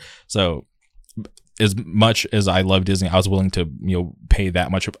there. So as much as I love Disney, I was willing to, pay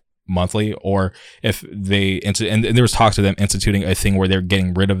that much monthly, or if they and there was talks of them instituting a thing where they're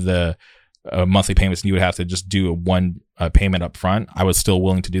getting rid of the monthly payments and you would have to just do one payment up front. I was still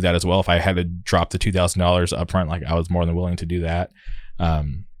willing to do that as well. If I had to drop the $2,000 up front, like I was more than willing to do that.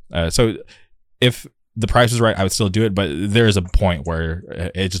 So if the price is right, I would still do it, but there is a point where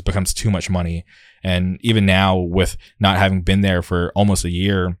it just becomes too much money. And even now, with not having been there for almost a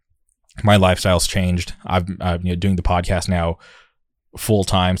year, my lifestyle's changed. I'm doing the podcast now full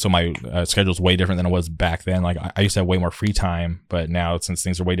time, so my schedule is way different than it was back then. Like I used to have way more free time, but now since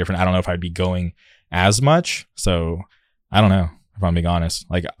things are way different, I don't know if I'd be going as much. So I don't know, if I'm being honest.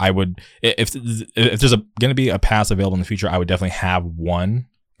 Like I would, if there's going to be a pass available in the future, I would definitely have one,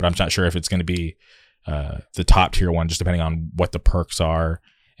 but I'm not sure if it's going to be the top tier one, just depending on what the perks are,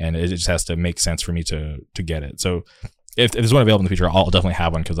 and it just has to make sense for me to get it. So if there's one available in the future, I'll definitely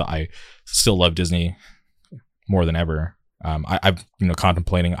have one because I still love Disney more than ever. I've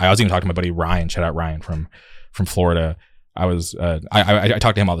contemplating. I was even talking to my buddy Ryan. Shout out Ryan from Florida. I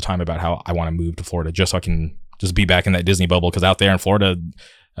talk to him all the time about how I want to move to Florida just so I can just be back in that Disney bubble, because out there in Florida,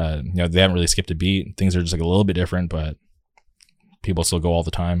 they haven't really skipped a beat. Things are just like a little bit different, but people still go all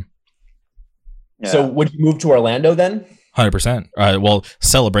the time. Yeah. So would you move to Orlando then? 100%. Well,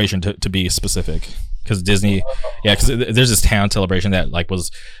 Celebration to be specific, because Disney, because there's this town, Celebration, that like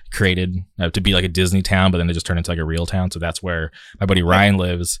was created to be like a Disney town, but then it just turned into like a real town. So that's where my buddy Ryan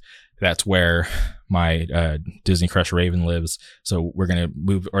lives. That's where my Disney crush Raven lives. So we're gonna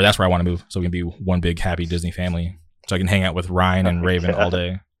move, or that's where I want to move. So we can be one big happy Disney family. So I can hang out with Ryan and Raven all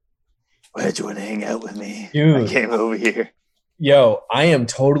day. Why'd you want to hang out with me? Dude. I came over here. Yo, I am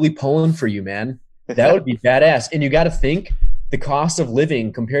totally pulling for you, man. That would be badass. And you got to think, the cost of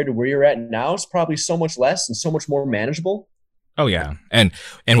living compared to where you're at now is probably so much less and so much more manageable. Oh yeah, and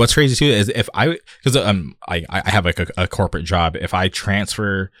what's crazy too is if I have like a corporate job. If I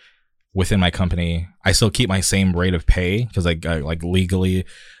transfer within my company, I still keep my same rate of pay because like legally,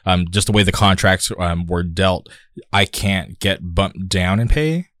 just the way the contracts were dealt, I can't get bumped down in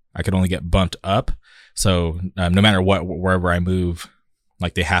pay. I could only get bumped up. So no matter what, wherever I move,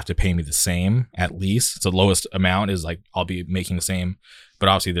 like they have to pay me the same at least. So the lowest amount is like I'll be making the same, but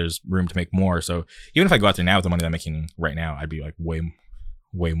obviously there's room to make more. So even if I go out there now with the money that I'm making right now, I'd be like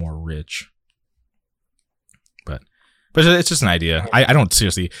way more rich. But it's just an idea. I don't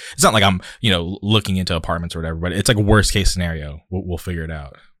seriously. It's not like I'm looking into apartments or whatever. But it's like a worst case scenario. We'll figure it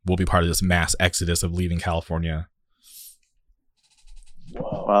out. We'll be part of this mass exodus of leaving California.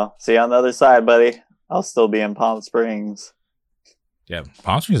 Whoa. Well, see you on the other side, buddy. I'll still be in Palm Springs. Yeah,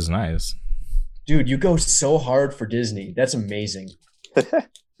 Palm Springs is nice. Dude, you go so hard for Disney. That's amazing.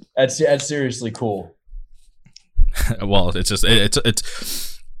 That's seriously cool. Well, it's just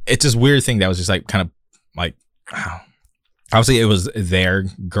it's this weird thing that was just like kind of like, obviously it was there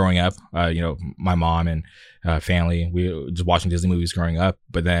growing up. My mom and family, we were just watching Disney movies growing up.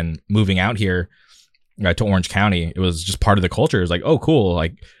 But then moving out here to Orange County, it was just part of the culture. It was like, oh, cool,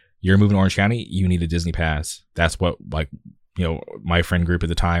 like you're moving to Orange County, you need a Disney pass. That's what my friend group at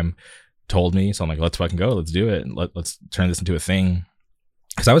the time told me. So I'm like, let's fucking go. Let's do it. Let's turn this into a thing.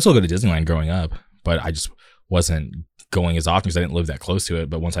 Because I would still go to Disneyland growing up, but I just wasn't going as often because I didn't live that close to it.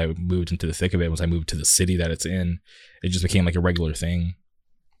 But once I moved into the thick of it, once I moved to the city that it's in, it just became like a regular thing.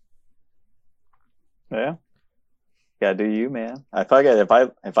 Yeah. Yeah, do you, man? I feel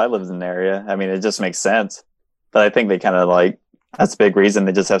like if I lived in the area, I mean, it just makes sense. But I think they kind of like, that's a big reason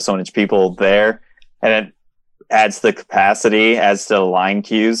they just have so much people there. And it adds to the capacity, adds to the line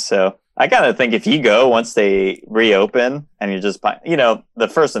queues. So I kind of think if you go once they reopen and you're just,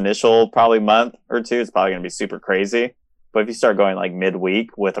 the first initial probably month or two, it's probably going to be super crazy. But if you start going like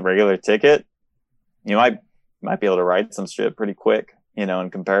midweek with a regular ticket, you might be able to ride some shit pretty quick, in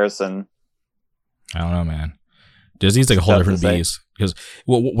comparison. I don't know, man. Disney's like a whole different beast because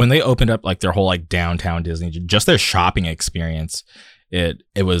when they opened up like their whole like downtown Disney, just their shopping experience, it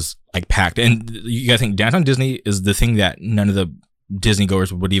was like packed. And you gotta think downtown Disney is the thing that none of the Disney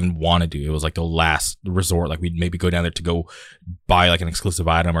goers would even want to do. It was like the last resort. Like we'd maybe go down there to go buy like an exclusive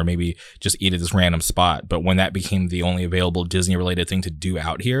item or maybe just eat at this random spot. But when that became the only available Disney related thing to do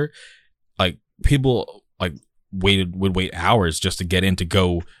out here, like people like would wait hours just to get in to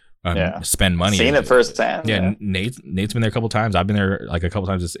go spend money. Seen it firsthand. Yeah, Nate's been there a couple times. I've been there like a couple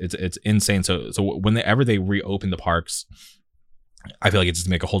times. It's insane. So whenever they reopen the parks, I feel like it's just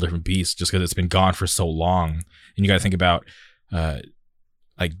make a whole different beast just because it's been gone for so long. And you got to think about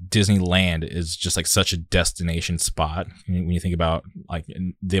like Disneyland is just like such a destination spot. When you think about like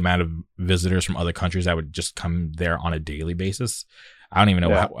the amount of visitors from other countries that would just come there on a daily basis, I don't even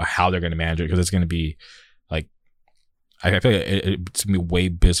know how they're going to manage it because it's going to be like, I feel like it's gonna be way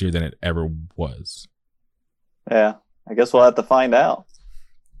busier than it ever was. Yeah, I guess we'll have to find out.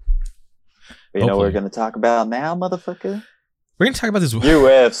 But you know what Hopefully. we're going to talk about now, motherfucker? We're gonna talk about this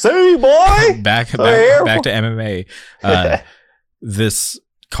UFC, boy. back to MMA. This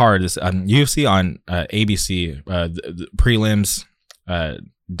card, this UFC on ABC, the prelims,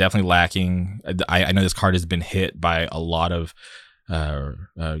 definitely lacking. I know this card has been hit by a lot of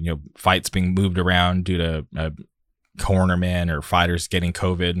fights being moved around due to cornermen or fighters getting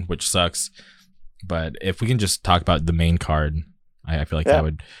COVID, which sucks. But if we can just talk about the main card, I feel like that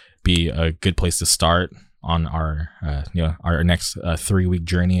would be a good place to start on our our next 3-week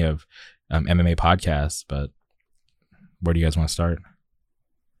journey of MMA podcasts. But where do you guys want to start?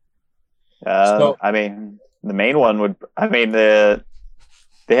 I mean, the main one would. I mean, they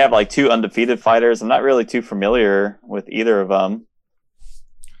have like 2 undefeated fighters. I'm not really too familiar with either of them.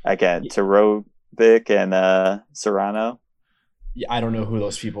 Again, Torovic and Serrano. Yeah, I don't know who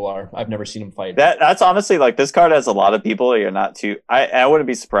those people are. I've never seen them fight. That's honestly like this card has a lot of people. You're not too. I wouldn't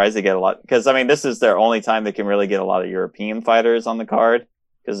be surprised to get a lot because I mean this is their only time they can really get a lot of European fighters on the card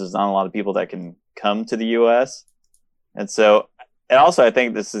because there's not a lot of people that can come to the U.S. And also I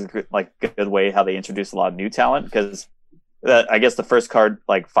think this is like a good way how they introduce a lot of new talent because I guess the first card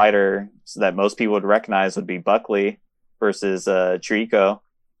like fighter that most people would recognize would be Buckley versus Trico,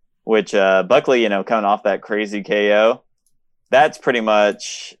 which Buckley coming off that crazy KO. That's pretty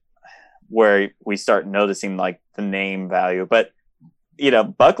much where we start noticing like the name value. But,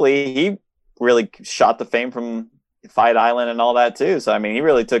 Buckley, he really shot the fame from Fight Island and all that too. So, I mean, he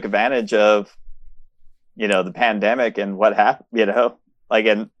really took advantage of, the pandemic and what happened,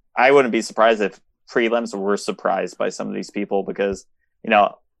 and I wouldn't be surprised if prelims were surprised by some of these people because,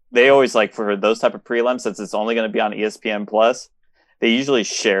 they always like for those type of prelims, since it's only going to be on ESPN Plus, they usually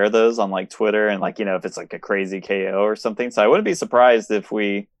share those on like Twitter and like, if it's like a crazy KO or something. So I wouldn't be surprised if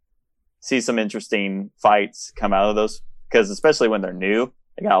we see some interesting fights come out of those because especially when they're new,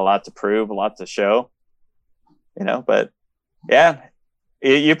 they got a lot to prove, a lot to show, but yeah,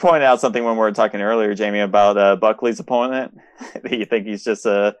 you pointed out something when we were talking earlier, Jamie, about Buckley's opponent. Do you think he's just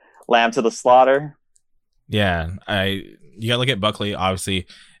a lamb to the slaughter? Yeah, you got to look at Buckley. Obviously,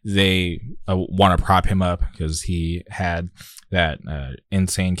 they want to prop him up because he had that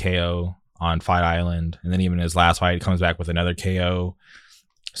insane KO on Fight Island, and then even his last fight, he comes back with another KO.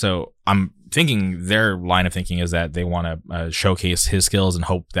 So I'm thinking their line of thinking is that they want to showcase his skills and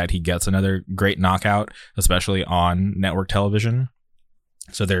hope that he gets another great knockout, especially on network television.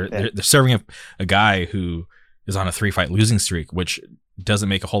 So they're serving a guy who is on a 3-fight losing streak, which doesn't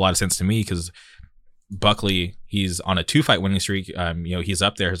make a whole lot of sense to me because Buckley, he's on a 2-fight winning streak. He's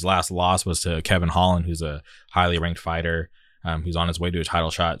up there. His last loss was to Kevin Holland, who's a highly ranked fighter, who's on his way to a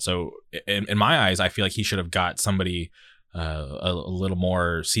title shot. So in my eyes, I feel like he should have got somebody a little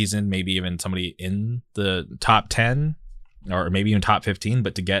more seasoned, maybe even somebody in the top 10 or maybe even top 15.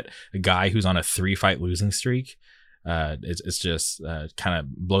 But to get a guy who's on a 3-fight losing streak, it's just kind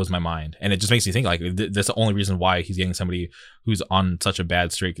of blows my mind. And it just makes me think like that's the only reason why he's getting somebody who's on such a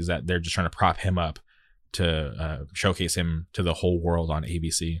bad streak is that they're just trying to prop him up to showcase him to the whole world on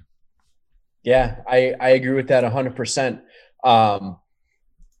ABC. Yeah, I agree with that 100%.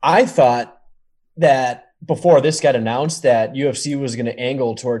 I thought that before this got announced that UFC was going to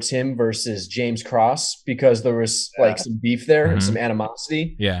angle towards him versus James Cross because there was like some beef there and some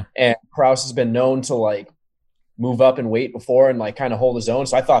animosity. Yeah. And Cross has been known to like move up and weight before and like kind of hold his own.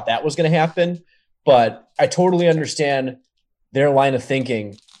 So I thought that was going to happen, but I totally understand their line of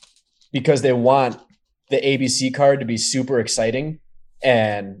thinking because they want the ABC card to be super exciting.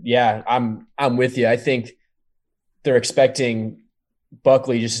 And yeah, I'm with you. I think they're expecting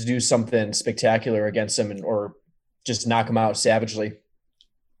Buckley just to do something spectacular against him or just knock him out savagely.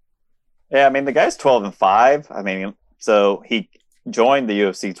 Yeah, I mean the guy's 12-5. I mean, so he joined the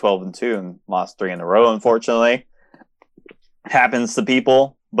UFC 12-2 and lost 3 in a row. Unfortunately, happens to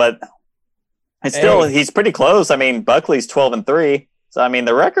people, but it's still he's pretty close. I mean, Buckley's 12-3, so I mean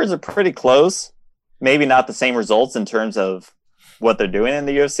the records are pretty close. Maybe not the same results in terms of what they're doing in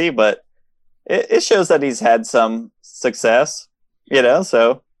the UFC, but it shows that he's had some success.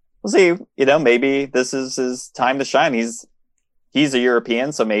 So we'll see. Maybe this is his time to shine. He's a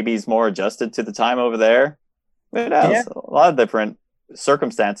European, so maybe he's more adjusted to the time over there. A lot of different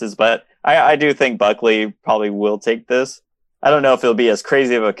circumstances, but I do think Buckley probably will take this. I don't know if it'll be as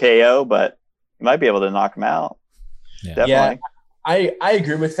crazy of a KO, but he might be able to knock him out. Yeah. Definitely. Yeah, I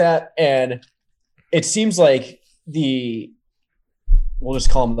agree with that. And it seems like we'll just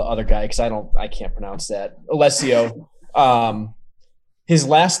call him the other guy because I can't pronounce that. Alessio. His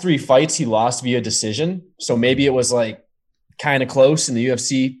last 3 fights he lost via decision. So maybe it was like kind of close, and the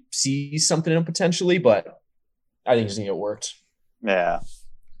UFC sees something in him potentially, but I think he's gonna get worked. Yeah.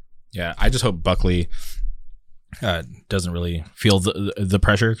 Yeah, I just hope Buckley doesn't really feel the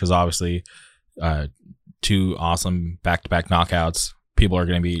pressure, because obviously 2 awesome back-to-back knockouts. People are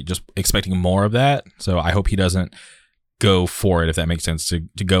going to be just expecting more of that. So I hope he doesn't go for it, if that makes sense,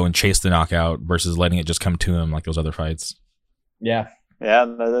 to go and chase the knockout versus letting it just come to him like those other fights. Yeah. Yeah,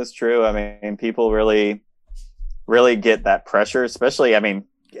 that's true. I mean, people really get that pressure, especially, I mean,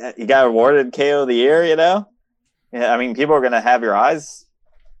 you got awarded KO of the year, you know? Yeah, I mean, people are going to have your eyes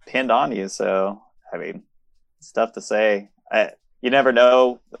pinned on you. So, I mean, it's tough to say. You never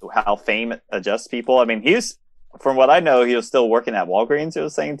know how fame adjusts people. I mean, from what I know, he was still working at Walgreens, he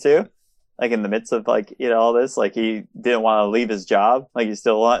was saying too. Like in the midst of like, you know, all this, like he didn't want to leave his job. Like he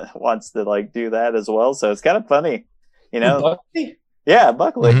still wants to like do that as well. So it's kind of funny, you know? Buckley? Yeah,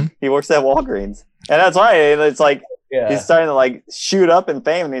 Buckley. Mm-hmm. He works at Walgreens. And that's why it's like, he's starting to like shoot up in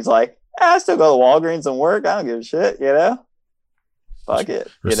fame, and he's like, I still go to Walgreens and work. I don't give a shit, you know? Fuck it.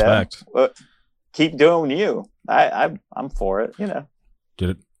 Respect. You know? Keep doing you. I'm for it, you know.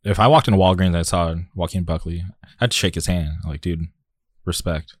 Dude, if I walked into Walgreens and I saw Joaquin Buckley, I'd shake his hand. Like, dude,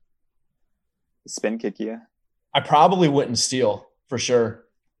 respect. Spin kick you. I probably wouldn't steal for sure.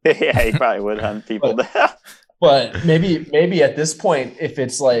 Yeah, he probably would hunt people down. But maybe at this point, if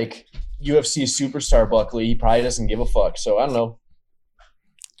it's like UFC superstar Buckley, he probably doesn't give a fuck. So I don't know.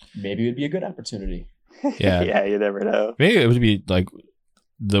 Maybe it would be a good opportunity. Yeah. Yeah, you never know. Maybe it would be like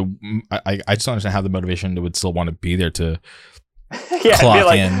I just don't understand how the motivation would still want to be there to Yeah, clock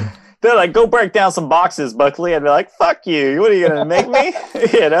like, in. They're like, go break down some boxes, Buckley. I'd be like, fuck you. What are you gonna make me?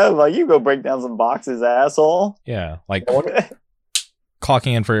 You know, like you go break down some boxes, asshole. Yeah, like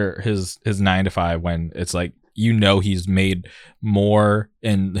clocking in for his 9 to 5 when it's like, you know, he's made more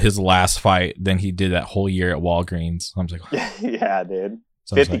in his last fight than he did that whole year at Walgreens. I'm like, yeah, dude.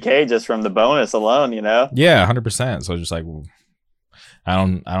 so 50K just from the bonus alone, you know? Yeah, 100%. So just like, I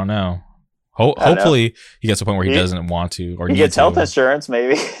don't know. Hopefully he gets to a point where he doesn't want to, or he gets health insurance.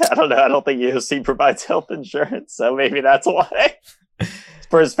 Maybe I don't know. I don't think UFC provides health insurance, so maybe that's why.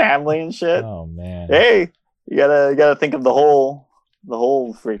 For his family and shit. Oh man. Hey, you gotta think of the whole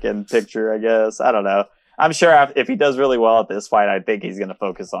freaking picture. I guess I don't know. I'm sure if he does really well at this fight, I think he's gonna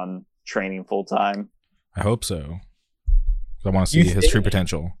focus on training full time. I hope so. I want to see his true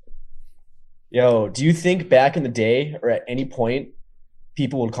potential. Yo, do you think back in the day or at any point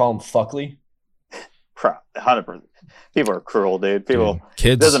people would call him Fuckley? 100%. People are cruel, dude. People,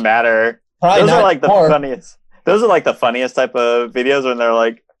 kids, doesn't matter. Probably those are like more. the funniest. Those are like the funniest type of videos when they're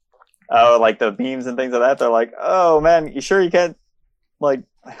like, oh, like the memes and things like that. They're like, oh man, you sure you can't, like,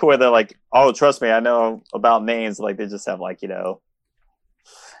 where they're like, oh, trust me, I know about names. Like they just have like, you know,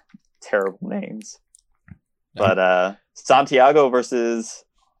 terrible names. But Santiago versus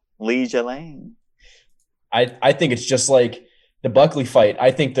Li Jialang. I think it's just like the Buckley fight. I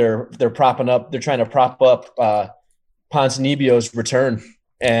think they're trying to prop up Ponzinibbio's return,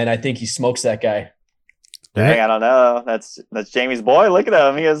 and I think he smokes that guy. Dang, I don't know. That's Jamie's boy. Look at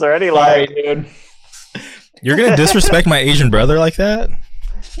him. He is already Sorry, like, dude. You're gonna disrespect my Asian brother like that?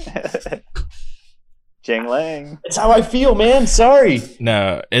 Jing Lang. It's how I feel, man. Sorry.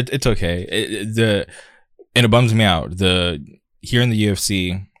 No, it's okay. And it bums me out. Here in the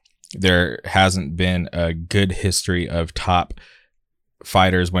UFC, there hasn't been a good history of top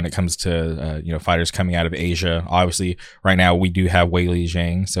fighters when it comes to fighters coming out of Asia. Obviously, right now we do have Weili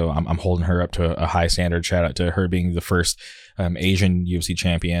Zhang, so I'm holding her up to a high standard. Shout out to her being the first Asian UFC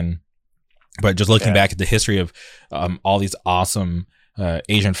champion. But just looking back at the history of all these awesome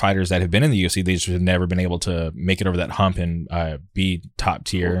Asian fighters that have been in the UFC, they just have never been able to make it over that hump and be top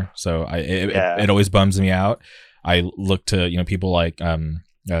tier. So it always bums me out. I look to people like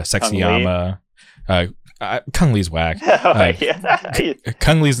Sexyama. Kung Lee's whack.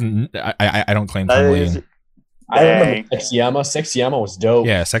 Kung Lee's. I don't claim Kung Lee. I remember Sexyama. Sexyama was dope.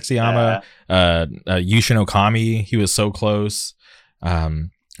 Yeah, Sexyama. Yushin Okami. He was so close.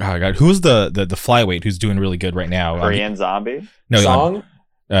 Oh God, who's the flyweight who's doing really good right now? Korean Zombie. No, Song.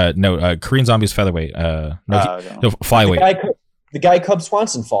 Korean Zombie's featherweight. Flyweight. The guy Cub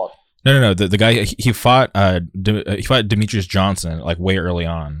Swanson fought. No. The guy he fought. He fought Demetrius Johnson like way early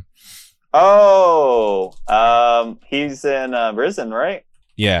on. Oh, he's in Risen, right?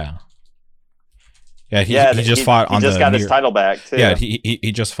 Yeah. Yeah, he just fought on. He just got his title back too. Yeah,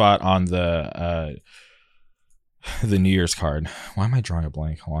 he just fought on the New Year's card. Why am I drawing a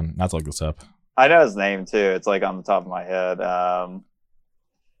blank? Hold on, not to look this up. I know his name too. It's like on the top of my head.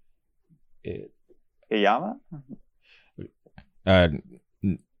 Iyama?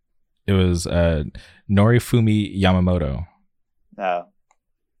 It was Norifumi Yamamoto. No.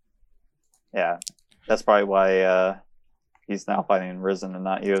 Yeah, that's probably why he's now fighting Risen and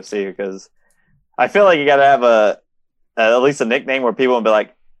not UFC, because I feel like you got to have at least a nickname where people will be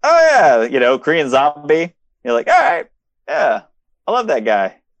like, oh yeah, Korean Zombie. You're like, all right, yeah, I love that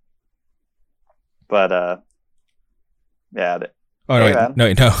guy. But yeah. Oh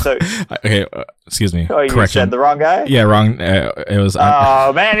no. So, okay, excuse me. Oh, you Correction. said the wrong guy? Yeah, wrong. It was.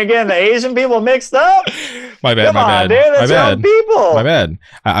 Oh man, you're getting the Asian people mixed up. My bad. Come my on, bad. Dude, that's my bad. young people. My bad.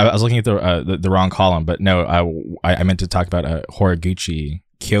 I was looking at the wrong column, but no, I meant to talk about Horiguchi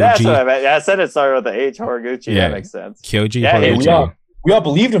Kyoji. That's what I meant. I said it started with the H. Horiguchi. Yeah. That makes sense. Kyoji Yeah, Horiguchi. We all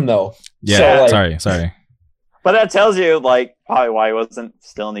believed him though. Yeah. So, sorry. But that tells you like probably why he wasn't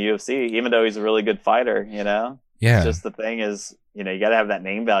still in the UFC, even though he's a really good fighter. Yeah. It's just the thing is, you got to have that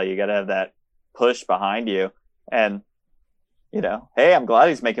name value. You got to have that push behind you. And, hey, I'm glad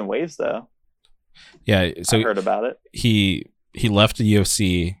he's making waves, though. Yeah. So I heard about it. He left the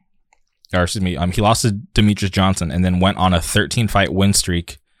UFC, or excuse me, he lost to Demetrius Johnson and then went on a 13-fight win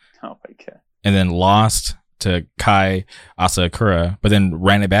streak. Oh, my God. And then lost to Kai Asakura, but then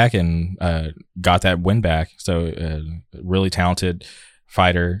ran it back and got that win back. So really talented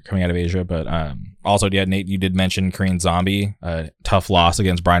fighter coming out of Asia. But also, yeah, Nate, you did mention Korean Zombie, tough loss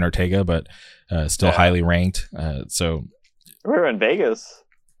against Brian Ortega, but still highly ranked. So we were in Vegas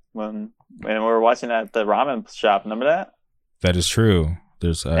when we were watching at the ramen shop. Remember that? That is true.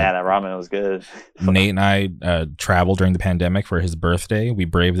 There's that ramen was good. Nate and I traveled during the pandemic for his birthday. We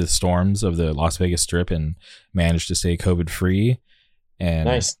braved the storms of the Las Vegas Strip and managed to stay COVID free. And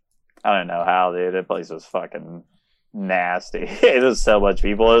nice. I don't know how, dude. That place was fucking nasty. It was so much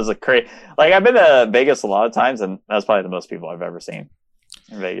people. It was crazy. Like, I've been to Vegas a lot of times, and that's probably the most people I've ever seen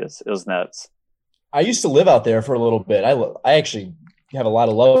in Vegas. It was nuts. I used to live out there for a little bit. I actually have a lot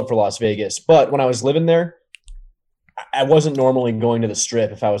of love for Las Vegas, but when I was living there, I wasn't normally going to the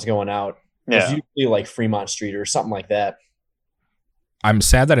Strip if I was going out. It was usually like Fremont Street or something like that. I'm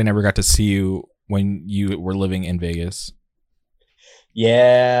sad that I never got to see you when you were living in Vegas.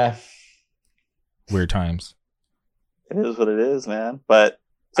 Yeah. Weird times. It is what it is, man. But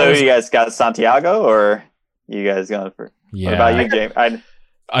so you guys got Santiago, or you guys going for? Yeah. What about you, James?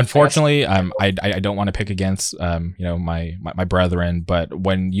 Unfortunately, I don't want to pick against my brethren, but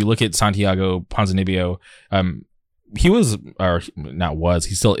when you look at Santiago Ponzinibbio, he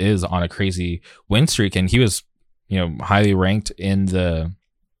still is on a crazy win streak, and he was highly ranked in the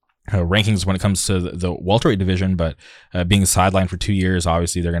rankings when it comes to the welterweight division, but being sidelined for 2 years,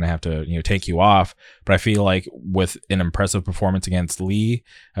 obviously they're going to have to take you off. But I feel like with an impressive performance against Lee,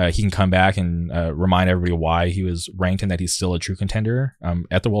 he can come back and remind everybody why he was ranked and that he's still a true contender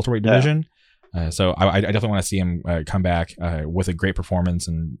at the welterweight division. So I definitely want to see him come back with a great performance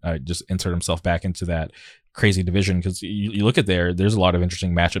and just insert himself back into that crazy division, because you look at there's a lot of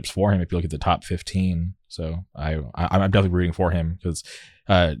interesting matchups for him if you look at the top 15. So I'm definitely rooting for him, because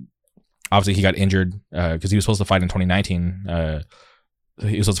obviously he got injured because he was supposed to fight in 2019.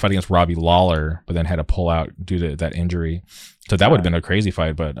 He was supposed to fight against Robbie Lawler, but then had to pull out due to that injury. So that would have been a crazy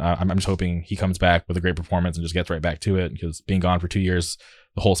fight, but I'm just hoping he comes back with a great performance and just gets right back to it, because being gone for 2 years,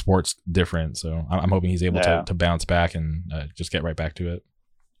 the whole sport's different. So I'm hoping he's able to bounce back and just get right back to it.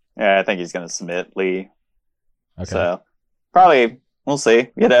 Yeah, I think he's going to submit Lee. Okay. So probably we'll see.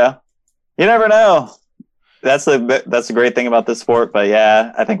 You never know. That's the great thing about this sport. But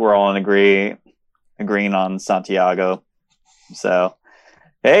yeah, I think we're all agreeing on Santiago. So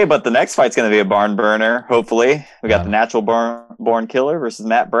hey, but the next fight's going to be a barn burner. Hopefully, we got the natural born killer versus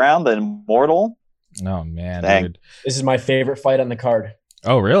Matt Brown, the immortal. Oh man, dude. This is my favorite fight on the card.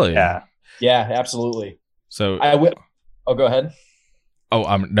 Oh really? Yeah, absolutely. So I will. Oh, go ahead.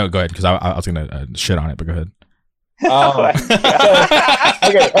 Oh, no, go ahead, because I was gonna shit on it, but go ahead. Okay.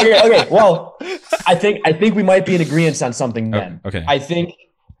 Well, I think we might be in agreement on something then. Okay. I think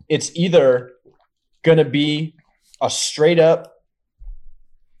it's either gonna be a straight up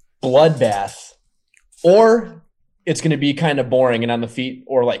bloodbath, or it's gonna be kind of boring and on the feet,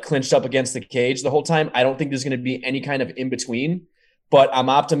 or like clinched up against the cage the whole time. I don't think there's gonna be any kind of in between, but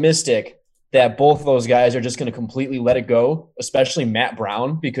I'm optimistic that both of those guys are just gonna completely let it go, especially Matt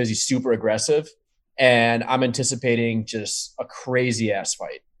Brown, because he's super aggressive. And I'm anticipating just a crazy ass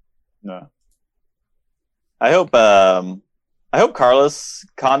fight. No. I hope Carlos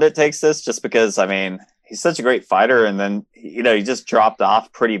Condit takes this, just because, I mean, he's such a great fighter, and then, he just dropped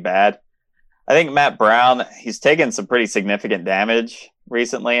off pretty bad. I think Matt Brown, he's taken some pretty significant damage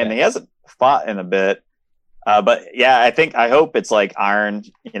recently, and he hasn't fought in a bit. But yeah, I hope it's like iron,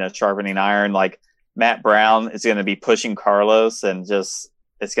 sharpening iron. Like Matt Brown is going to be pushing Carlos, and just,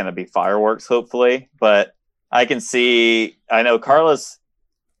 it's going to be fireworks, hopefully. But I can see. I know Carlos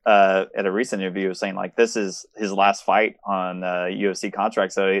at a recent interview was saying like this is his last fight on UFC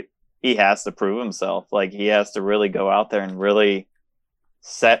contract, so he has to prove himself. Like he has to really go out there and really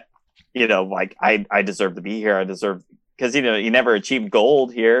set. Like I deserve to be here. I deserve, because he never achieved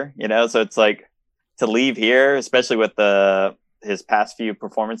gold here. So it's like to leave here, especially with his past few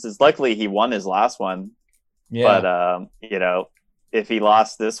performances. Luckily, he won his last one. Yeah. But if he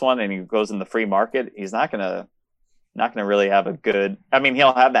lost this one and he goes in the free market, he's not gonna really have a good. I mean,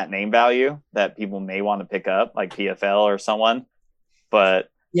 he'll have that name value that people may want to pick up, like PFL or someone, but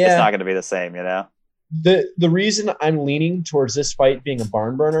it's not gonna be the same. The reason I'm leaning towards this fight being a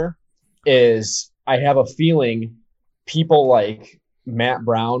barn burner is I have a feeling people like Matt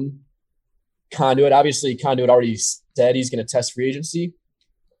Brown, Conduit. Obviously, Conduit already said he's going to test free agency,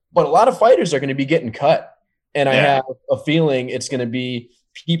 but a lot of fighters are going to be getting cut. And I have a feeling it's going to be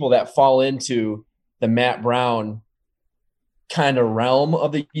people that fall into the Matt Brown kind of realm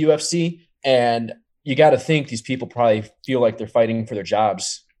of the UFC. And you got to think these people probably feel like they're fighting for their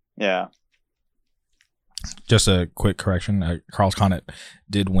jobs. Yeah. Just a quick correction. Carlos Condit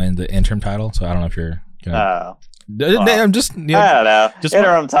did win the interim title, so I don't know if you're gonna. I'm just. I don't know. Just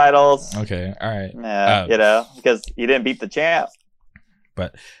interim titles. Okay. All right. Yeah. Because you didn't beat the champ.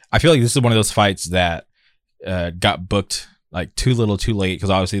 But I feel like this is one of those fights that got booked like too little, too late. Because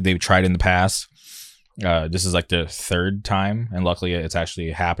obviously they've tried in the past. This is like the third time, and luckily it's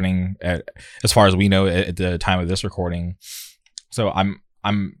actually happening as far as we know at the time of this recording. So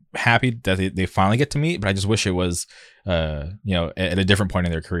I'm happy that they finally get to meet, but I just wish it was, at a different point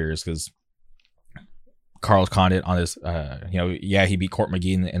in their careers, because Carlos Condit on this, he beat Court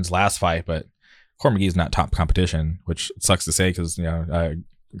McGee in his last fight, but Court McGee is not top competition, which sucks to say because,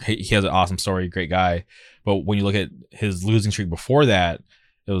 he has an awesome story, great guy. But when you look at his losing streak before that,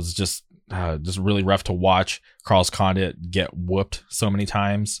 it was just really rough to watch Carlos Condit get whooped so many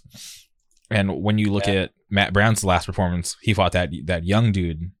times. And when you look at Matt Brown's last performance, he fought that young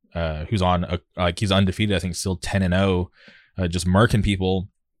dude who's on he's undefeated. I think still 10-0, just murking people.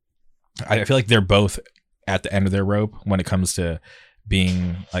 I feel like they're both at the end of their rope when it comes to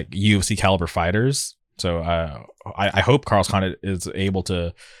being like UFC caliber fighters. So I hope Carlos Condit is able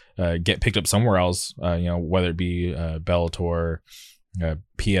to get picked up somewhere else. Whether it be Bellator,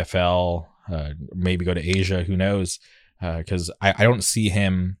 PFL, maybe go to Asia. Who knows? Because I don't see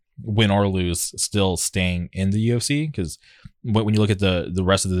him, win or lose, still staying in the UFC, because when you look at the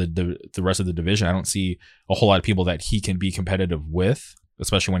rest of the rest of the division, I don't see a whole lot of people that he can be competitive with,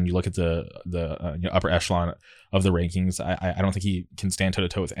 especially when you look at the upper echelon of the rankings. I don't think he can stand toe to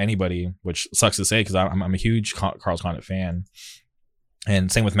toe with anybody, which sucks to say because I'm a huge Carlos Condit fan.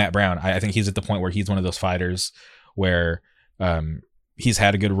 And same with Matt Brown. I think he's at the point where he's one of those fighters where he's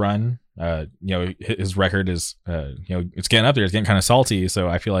had a good run. His record is, it's getting up there. It's getting kind of salty. So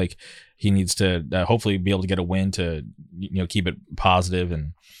I feel like he needs to hopefully be able to get a win to, keep it positive,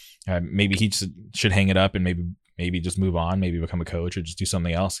 and maybe he should hang it up and maybe just move on, maybe become a coach or just do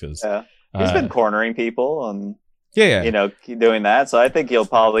something else. Because he's been cornering people and keep doing that. So I think he'll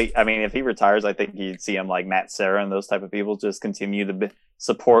probably, if he retires, I think you'd see him like Matt Serra and those type of people just continue to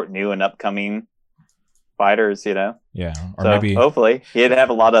support new and upcoming fighters, or so maybe hopefully he'd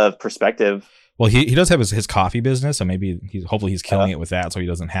have a lot of perspective. Well, he does have his coffee business, so maybe hopefully he's killing it with that, so he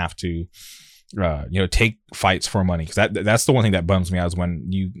doesn't have to take fights for money, because that's the one thing that bums me out, is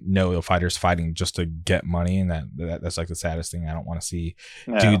when a fighter's fighting just to get money, and that's like the saddest thing. I don't want to see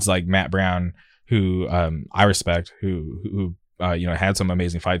dudes like Matt Brown, who I respect, who had some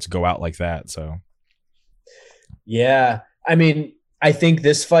amazing fights, go out like that. So I think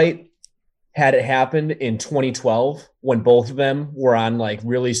this fight, had it happened in 2012 when both of them were on like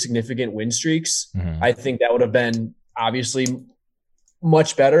really significant win streaks, I think that would have been obviously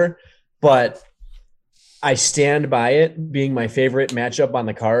much better. But I stand by it being my favorite matchup on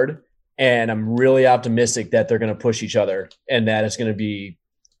the card, and I'm really optimistic that they're going to push each other and that it's going to be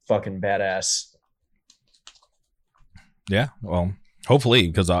fucking badass. Yeah, well, hopefully,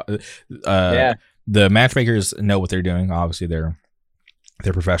 because the matchmakers know what they're doing. Obviously, they're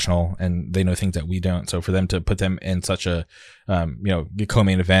professional and they know things that we don't. So for them to put them in such a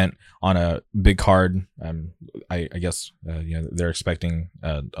co-main event on a big card, I guess they're expecting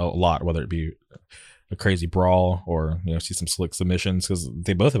a lot, whether it be a crazy brawl or see some slick submissions, because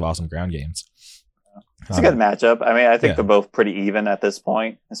they both have awesome ground games. It's a good matchup. I think they're both pretty even at this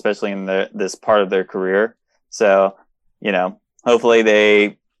point, especially in this part of their career. So hopefully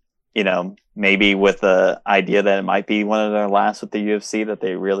they maybe with the idea that it might be one of their last with the UFC, that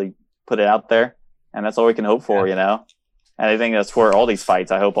they really put it out there, and that's all we can hope for, And I think that's for all these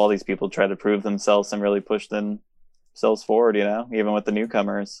fights. I hope all these people try to prove themselves and really push themselves forward, even with the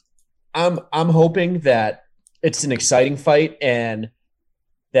newcomers. I'm hoping that it's an exciting fight and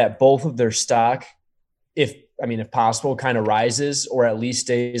that both of their stock, if possible, kind of rises or at least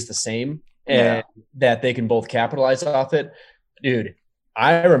stays the same, and that they can both capitalize off it. Dude,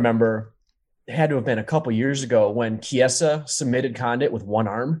 I remember it had to have been a couple years ago when Chiesa submitted Condit with one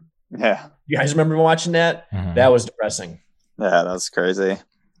arm. Yeah. You guys remember watching that? Mm-hmm. That was depressing. Yeah, that's crazy.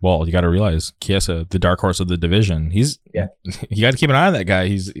 Well, you got to realize Chiesa, the dark horse of the division. You got to keep an eye on that guy.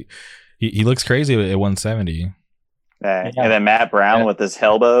 He looks crazy at 170. Yeah. And then Matt Brown with his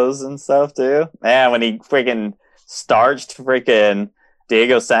elbows and stuff too. Man, when he freaking starched freaking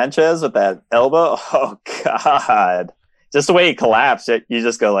Diego Sanchez with that elbow. Oh God. Just the way he collapsed, you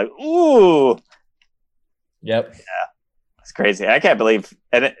just go like, ooh. Yep. Yeah. It's crazy. I can't believe,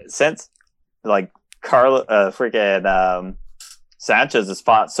 and since like Sanchez has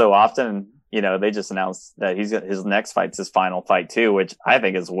fought so often, they just announced that his next fight's his final fight too, which I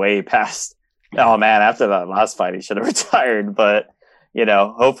think is way past. Oh man, after that last fight, he should have retired. But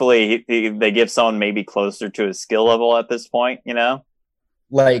hopefully they give someone maybe closer to his skill level at this point.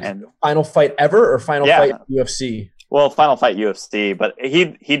 Like final fight ever or final fight UFC. Well, final fight UFC, but he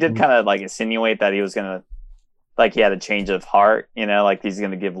did kind of like insinuate that he was gonna, like he had a change of heart. Like he's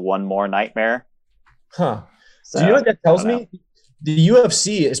gonna give one more nightmare. Huh. So, do you know what that tells me? The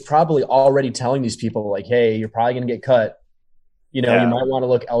UFC is probably already telling these people like, hey, you're probably going to get cut. You might want to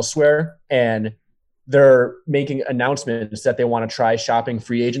look elsewhere. And they're making announcements that they want to try shopping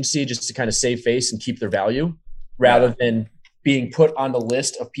free agency just to kind of save face and keep their value rather than being put on the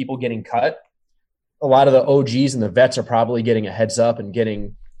list of people getting cut. A lot of the OGs and the vets are probably getting a heads up and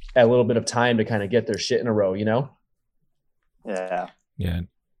getting a little bit of time to kind of get their shit in a row, Yeah. Yeah.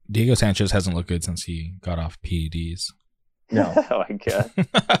 Diego Sanchez hasn't looked good since he got off PEDs. No. Oh my God.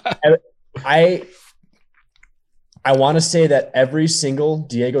 I want to say that every single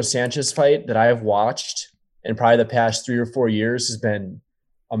Diego Sanchez fight that I have watched in probably the past 3 or 4 years has been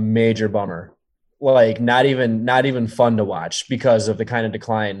a major bummer. Like not even fun to watch because of the kind of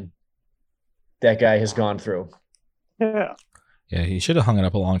decline that guy has gone through. Yeah. Yeah, he should have hung it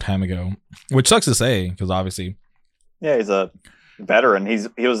up a long time ago, which sucks to say because obviously. Yeah, he's a veteran.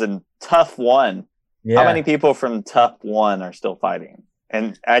 He was in Tough One. Yeah. How many people from Tough One are still fighting?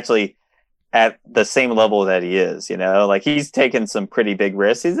 And actually at the same level that he is, like he's taken some pretty big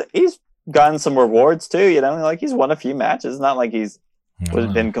risks. He's gotten some rewards too, like he's won a few matches. Not like he's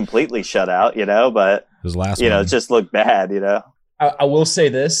been completely shut out, but his last it just looked bad, I will say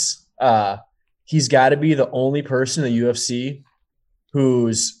this. He's got to be the only person in the UFC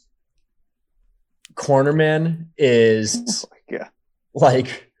whose cornerman is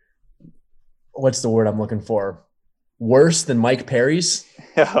like, what's the word I'm looking for? Worse than Mike Perry's?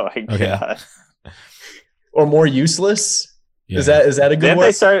 Oh my God. Or more useless? Yeah. Is that a good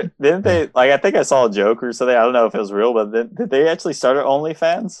word? Didn't they like I think I saw a joke or something. I don't know if it was real, but did they actually start at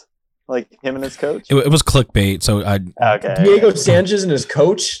OnlyFans? Like him and his coach? It was clickbait. So Diego Sanchez and his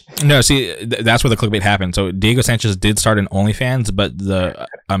coach? No, see, that's where the clickbait happened. So Diego Sanchez did start an OnlyFans, but the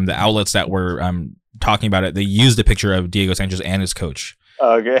outlets that were talking about it, they used a picture of Diego Sanchez and his coach.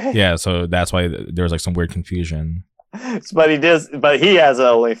 Okay. Yeah, so that's why there was like some weird confusion. But he has an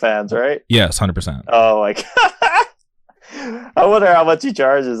OnlyFans, right? Yes, 100%. Oh my God. I wonder how much he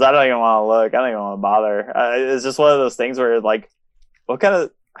charges. I don't even want to look. I don't even want to bother. It's just one of those things where like, what kind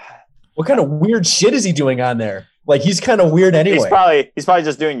of weird shit is he doing on there? Like he's kind of weird anyway. He's probably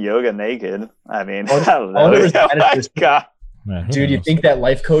just doing yoga naked. I mean, I don't know. Oh my God. Dude, you think that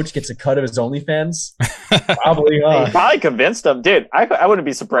life coach gets a cut of his OnlyFans? Probably not. He probably convinced him. Dude, I wouldn't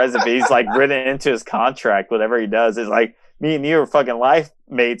be surprised if he's like written into his contract, whatever he does. Is like, me and you are fucking life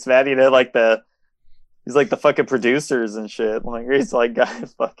mates, man. He's like the fucking producers and shit. Like he's like got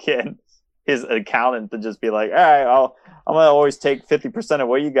fucking his accountant to just be like, all right, I'm gonna always take 50% of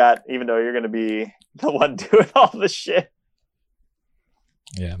what you got, even though you're gonna be the one doing all the shit.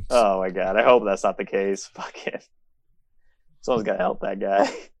 Yeah. Oh my God. I hope that's not the case. Fucking someone's got to help that guy.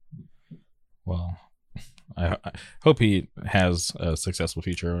 Well, I hope he has a successful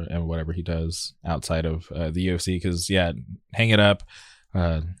future and whatever he does outside of the UFC. Because hang it up.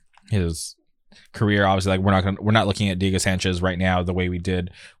 His career, obviously, like we're not looking at Diego Sanchez right now the way we did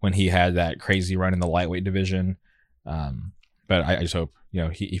when he had that crazy run in the lightweight division. But I just hope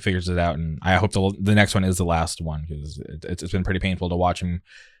he figures it out, and I hope the next one is the last one because it's been pretty painful to watch him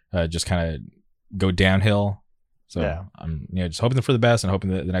just kind of go downhill. So I'm just hoping for the best and hoping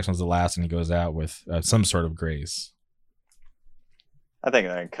that the next one's the last and he goes out with some sort of grace. I think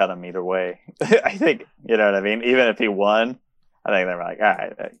they're gonna cut him either way. I think, you know what I mean. Even if he won, I think they're like, all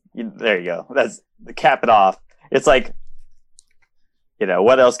right, there you go. That's cap it off. It's like, you know,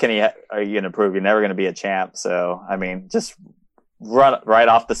 what else are you gonna prove? You're never gonna be a champ. So I mean, just run right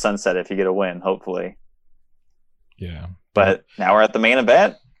off the sunset if you get a win, hopefully. Yeah. But now we're at the main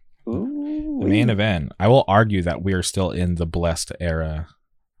event. Ooh. The main event. I will argue that we are still in the blessed era.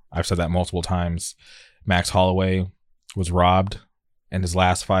 I've said that multiple times. Max Holloway was robbed in his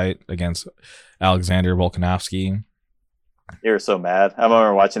last fight against Alexander Volkanovski. You were so mad. I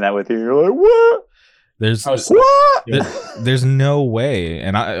remember watching that with you. You're like, what? There's no way.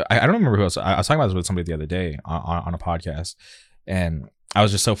 And I don't remember who else. I was talking about this with somebody the other day on a podcast. And I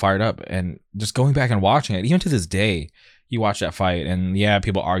was just so fired up. And just going back and watching it, even to this day, you watch that fight. And yeah,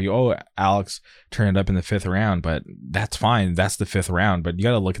 people argue, oh, Alex turned it up in the 5th round. But that's fine. That's the 5th round. But you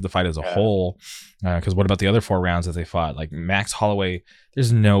got to look at the fight as a whole. Because what about the other 4 rounds that they fought? Like Max Holloway,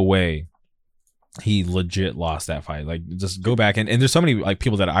 there's no way he legit lost that fight. Like, just go back and there's so many like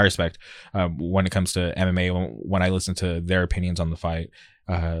people that I respect when it comes to MMA. When I listen to their opinions on the fight,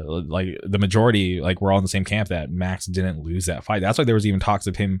 like the majority, like we're all in the same camp that Max didn't lose that fight. That's why there was even talks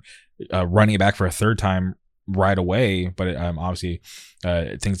of him running it back for a 3rd time right away. But obviously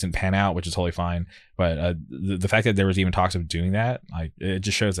things didn't pan out, which is totally fine. But the fact that there was even talks of doing that, like it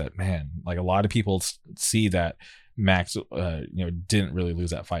just shows that, man, like a lot of people see that Max didn't really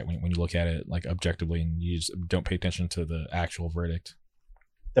lose that fight when you look at it like objectively, and you just don't pay attention to the actual verdict.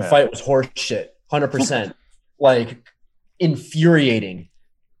 The fight was horseshit, 100%. Like infuriating.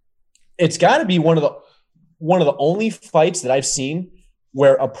 It's got to be one of the only fights that I've seen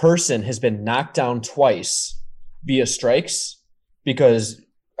where a person has been knocked down twice via strikes, because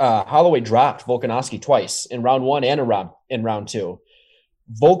Holloway dropped Volkanovski twice in round 1 and in round 2.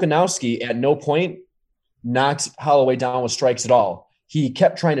 Volkanovski at no point knocked Holloway down with strikes at all. He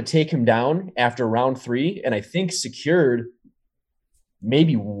kept trying to take him down after round 3, and I think secured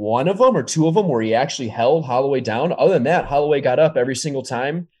maybe 1 of them or 2 of them where he actually held Holloway down. Other than that, Holloway got up every single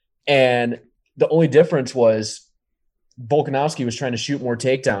time, and the only difference was Volkanovski was trying to shoot more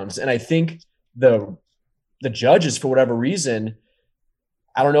takedowns. And I think the judges, for whatever reason,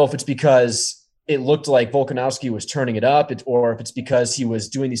 I don't know if it's because it looked like Volkanovski was turning it up, or if it's because he was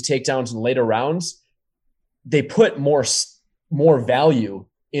doing these takedowns in the later rounds, they put more value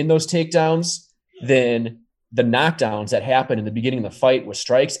in those takedowns than the knockdowns that happened in the beginning of the fight with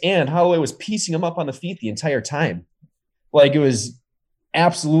strikes. And Holloway was piecing him up on the feet the entire time. Like, it was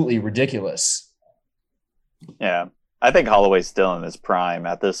absolutely ridiculous. Yeah. I think Holloway's still in his prime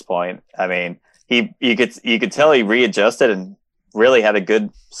at this point. I mean, you could tell he readjusted and really had a good,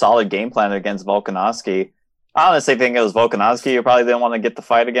 solid game plan against Volkanovski. I honestly think it was Volkanovski who probably didn't want to get the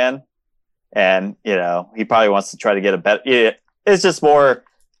fight again. And, you know, he probably wants to try to get a better. It's just more,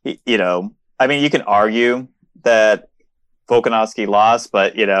 you know, I mean, you can argue that Volkanovski lost,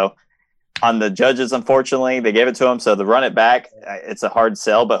 but, you know, on the judges, unfortunately, they gave it to him. So the run it back, it's a hard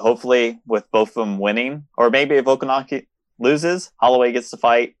sell. But hopefully with both of them winning, or maybe if Volkanovski loses, Holloway gets to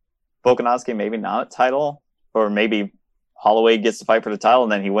fight Volkanovski, maybe not a title, or maybe Holloway gets to fight for the title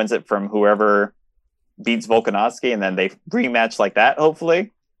and then he wins it from whoever beats Volkanovski, and then they rematch like that,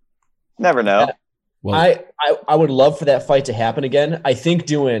 hopefully. Never know. Well, I would love for that fight to happen again. I think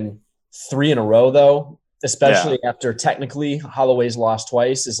doing 3 in a row, though, especially after technically Holloway's lost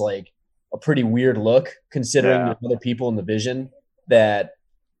twice, is like a pretty weird look, considering the other people in the division that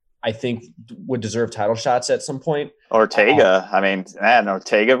I think would deserve title shots at some point. Ortega. I mean, man,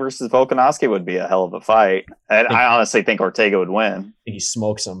 Ortega versus Volkanovski would be a hell of a fight. And I honestly think Ortega would win. He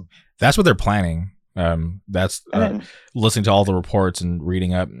smokes him. That's what they're planning. That's listening to all the reports and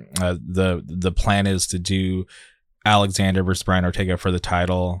reading up. The plan is to do Alexander versus Brian Ortega for the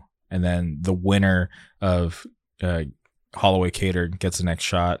title, and then the winner of Holloway Cater gets the next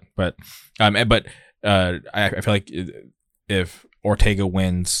shot. But I feel like if Ortega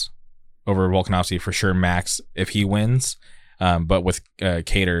wins over Volkanovski, for sure Max, if he wins, but with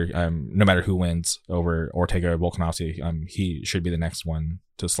Cater, no matter who wins over Ortega or Volkanovski, he should be the next one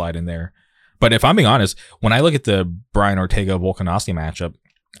to slide in there. But if I'm being honest, when I look at the Brian Ortega Volkanovski matchup,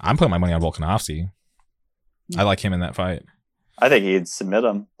 I'm putting my money on Volkanovski. I like him in that fight. I think he'd submit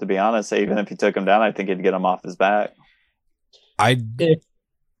him, to be honest. Even if he took him down, I think he'd get him off his back. Sorry.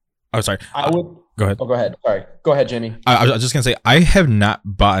 I would go ahead. Oh, go ahead. Sorry. Go ahead, Jamie. I was just gonna say, I have not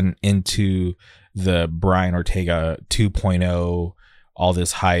bought into the Brian Ortega 2.0, all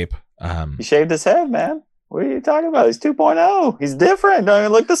this hype. He shaved his head, man. What are you talking about? He's 2.0. He's different. Don't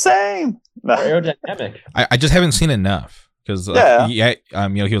even look the same. Aerodynamic. I just haven't seen enough because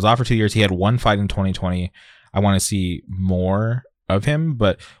he was off for 2 years. He had one fight in 2020. I want to see more of him.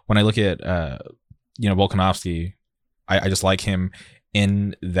 But when I look at Volkanovski, I just like him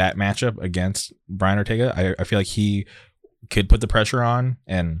in that matchup against Brian Ortega. I feel like he could put the pressure on,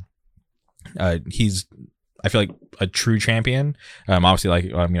 and he's, I feel like, a true champion. Obviously,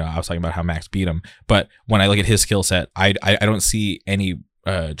 like I was talking about how Max beat him, but when I look at his skill set, I don't see any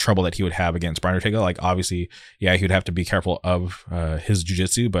trouble that he would have against Brian Ortega. Like, obviously, yeah, he would have to be careful of his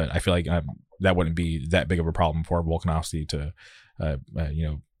jiu-jitsu, but I feel like that wouldn't be that big of a problem for Volkanovski to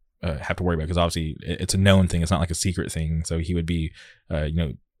have to worry about, because obviously it's a known thing. It's not like a secret thing. So he would be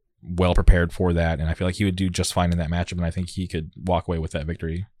well prepared for that, and I feel like he would do just fine in that matchup, and I think he could walk away with that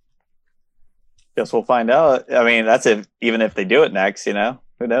victory. Guess we'll find out. I mean, that's even if they do it next,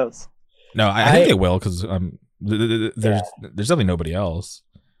 who knows? No, I think they will, because there's definitely nobody else.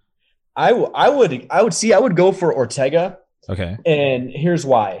 I would go for Ortega. Okay. And here's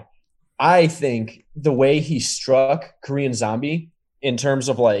why. I think the way he struck Korean Zombie in terms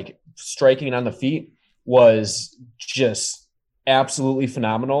of like striking on the feet was just absolutely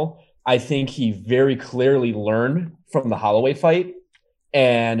phenomenal. I think he very clearly learned from the Holloway fight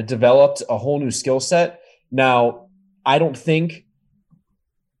and developed a whole new skill set. Now, I don't think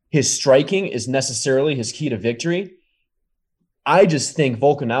his striking is necessarily his key to victory. I just think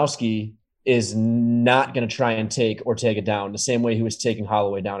Volkanovski is not going to try and take Ortega down the same way he was taking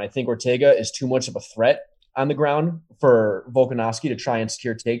Holloway down. I think Ortega is too much of a threat on the ground for Volkanovski to try and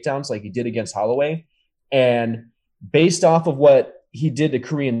secure takedowns like he did against Holloway. And based off of what he did to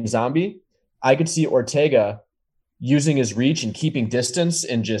Korean Zombie, I could see Ortega using his reach and keeping distance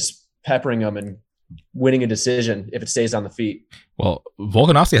and just peppering him and winning a decision if it stays on the feet. Well,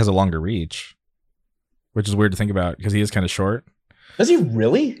 Volkanovski has a longer reach, which is weird to think about because he is kind of short. Does he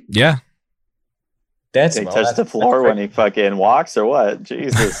really? Yeah. He touched the floor when he fucking walks or what?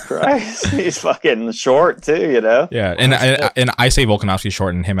 Jesus Christ. He's fucking short too, Yeah, and I say Volkanovski's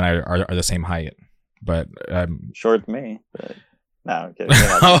short, and him and I are the same height. But short to me. But no, I'm kidding.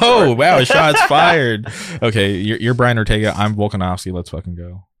 Oh, wow, shots fired. Okay, you're Brian Ortega. I'm Volkanovski. Let's fucking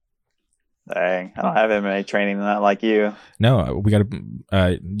go. Dang, I don't have MMA training not like you. No, we got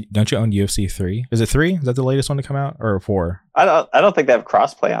to. Don't you own UFC 3? Is it 3? Is that the latest one to come out, or 4? I don't think they have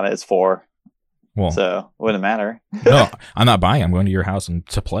crossplay on it. It's 4. Well, so it wouldn't matter. No, I'm not buying. I'm going to your house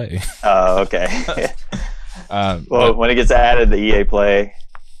to play. Oh, okay. Well, when it gets added, the EA Play,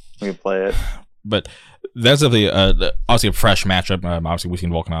 we can play it. But that's definitely obviously a fresh matchup. Obviously, we've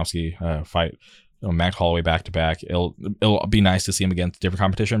seen Volkanovski fight Max Holloway back to back. It'll be nice to see him against different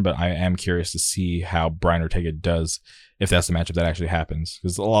competition, but I am curious to see how Brian Ortega does if that's the matchup that actually happens.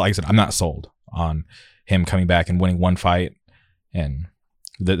 Because, like I said, I'm not sold on him coming back and winning one fight, and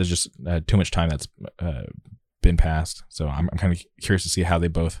there's just too much time that's been passed. So I'm kind of curious to see how they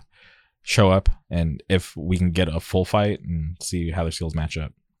both show up and if we can get a full fight and see how their skills match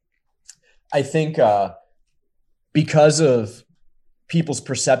up. I think because of people's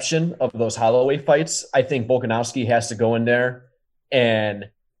perception of those Holloway fights, I think Volkanovski has to go in there and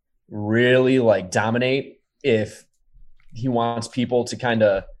really like dominate if he wants people to kind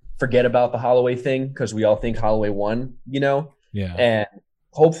of forget about the Holloway thing, because we all think Holloway won, Yeah. And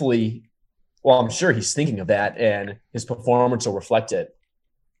hopefully, well, I'm sure he's thinking of that and his performance will reflect it.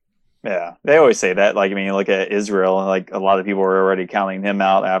 Yeah. They always say that. Like, I mean, you look at Israel, like a lot of people were already counting him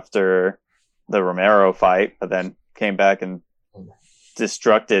out after the Romero fight, but then came back and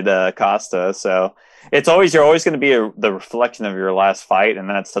destructed Costa. So you're always going to be the reflection of your last fight. And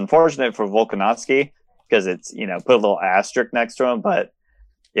that's unfortunate for Volkanovski because it's, put a little asterisk next to him. But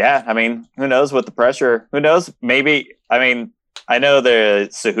yeah, I mean, who knows with the pressure? Who knows? Maybe, I mean, I know the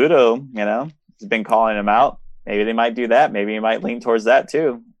Cejudo, has been calling him out. Maybe they might do that. Maybe he might lean towards that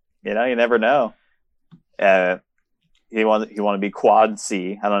too. You never know. He want to be quad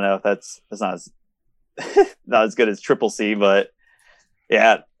C. I don't know if that's not as good as triple C, but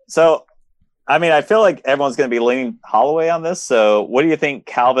yeah. So, I mean, I feel like everyone's going to be leaning Holloway on this. So, what do you think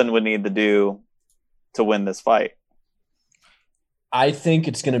Calvin would need to do to win this fight? I think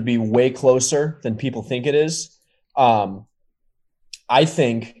it's going to be way closer than people think it is. I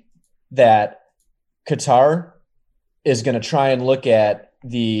think that Qatar is going to try and look at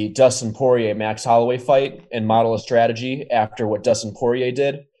the Dustin Poirier Max Holloway fight and model a strategy after what Dustin Poirier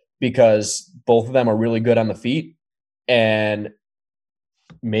did, because both of them are really good on the feet, and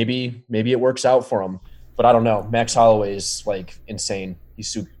maybe it works out for him. But I don't know. Max Holloway is like insane.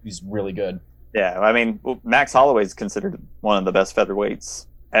 He's really good. Yeah, I mean, Max Holloway is considered one of the best featherweights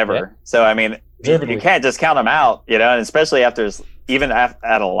ever. Yeah. So I mean, you can't just count him out, and especially after even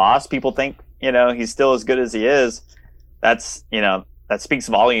at a loss, people think he's still as good as he is. That's that speaks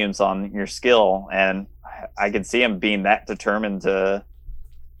volumes on your skill. And I can see him being that determined to.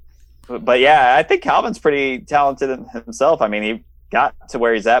 But yeah, I think Calvin's pretty talented himself. I mean, he got to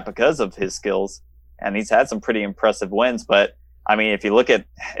where he's at because of his skills, and he's had some pretty impressive wins. But I mean, if you look at,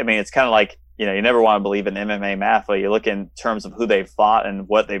 I mean, it's kind of like, you know, you never want to believe in MMA math, but you look in terms of who they've fought and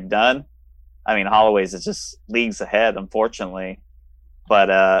what they've done. I mean, Holloway's is just leagues ahead, unfortunately.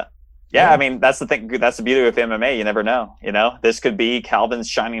 But yeah, I mean, that's the thing. That's the beauty of MMA. You never know. You know, this could be Calvin's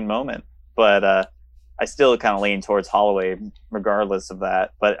shining moment. But I still kind of lean towards Holloway regardless of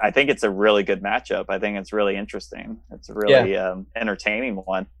that. But I think it's a really good matchup. I think it's really interesting. It's a really entertaining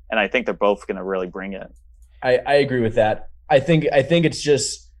one. And I think they're both going to really bring it. I agree with that. I think it's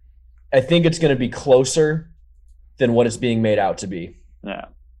going to be closer than what it's being made out to be. Yeah.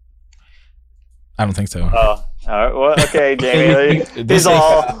 I don't think so. Oh, all right. Well, okay, Jamie. He's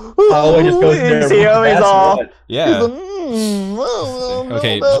all. Holloway just goes there. He's all. Yeah.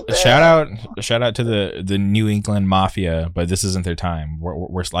 Okay. Shout out to the New England Mafia, but this isn't their time.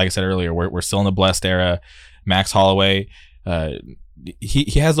 We're like I said earlier, we're still in the blessed era. Max Holloway,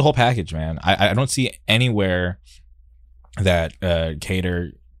 he has the whole package, man. I don't see anywhere that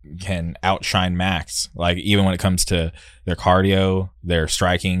Kattar can outshine Max. Like, even when it comes to their cardio, their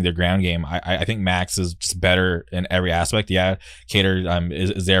striking, their ground game, I think Max is just better in every aspect. Yeah, Kattar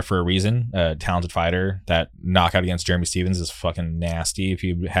is there for a reason. Talented fighter. That knockout against Jeremy Stephens is fucking nasty. If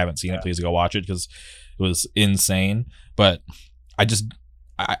you haven't seen it, please go watch it because it was insane. But I just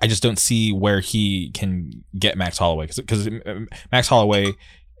don't see where he can get Max Holloway, because Max Holloway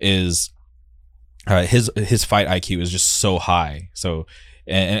is his fight IQ is just so high. So.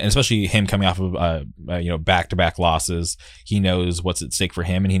 And especially him coming off of back-to-back losses, he knows what's at stake for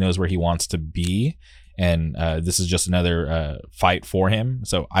him, and he knows where he wants to be. And this is just another fight for him.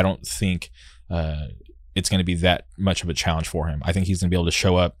 So I don't think it's going to be that much of a challenge for him. I think he's going to be able to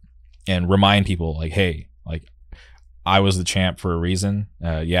show up and remind people, like, hey, like, I was the champ for a reason.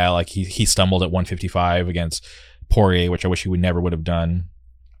 Like he stumbled at 155 against Poirier, which I wish he never would have done.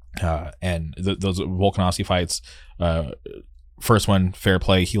 And those Volkanovski fights. First one, fair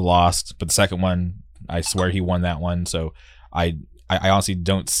play, he lost, but the second one, I swear he won that one. So I honestly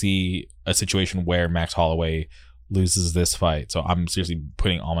don't see a situation where Max Holloway loses this fight. So I'm seriously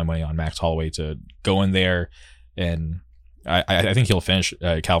putting all my money on Max Holloway to go in there, and I think he'll finish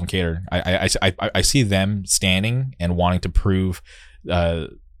Calvin Kattar. I see them standing and wanting to prove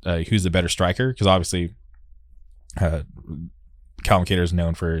who's the better striker, because obviously Calvin Kattar is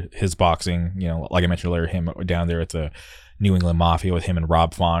known for his boxing. You know, like I mentioned earlier, him down there at the New England Mafia with him and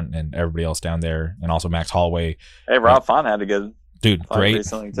Rob Font and everybody else down there, and also Max Holloway. Hey, Rob Font had a good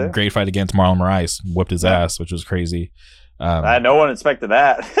fight great fight against Marlon Moraes, whipped his ass, which was crazy. No one expected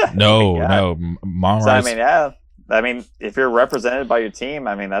that. no, Marlon Moraes. I mean, if you're represented by your team,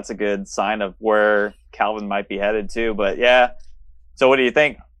 I mean, that's a good sign of where Calvin might be headed to. But yeah, so what do you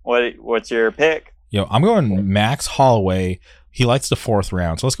think? What's your pick? Yo, I'm going Max Holloway. He likes the fourth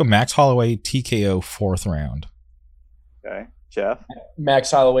round, so let's go Max Holloway TKO fourth round. Okay, Jeff?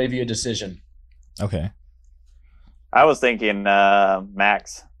 Max Holloway via decision. Okay. I was thinking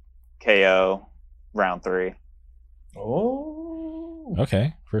Max KO round 3. Oh.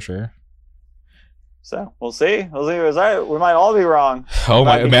 Okay, for sure. So we'll see. We might all be wrong. Oh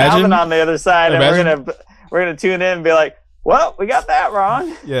my! Imagine Calvin on the other side, and we're gonna tune in and be like, "Well, we got that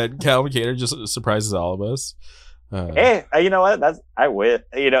wrong." Yeah, Calvin Kattar just surprises all of us. Hey, you know what? I win.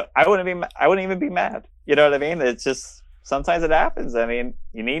 You know, I wouldn't even be mad. You know what I mean? It's just. Sometimes it happens. I mean,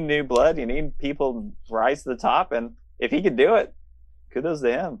 you need new blood. You need people to rise to the top. And if he could do it, kudos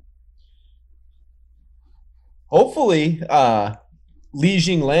to him. Hopefully, Li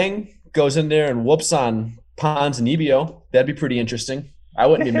Jingliang goes in there and whoops on Ponzinibbio. That'd be pretty interesting. I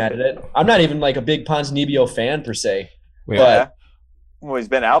wouldn't be mad at it. I'm not even like a big Ponzinibbio fan per se. But well, he's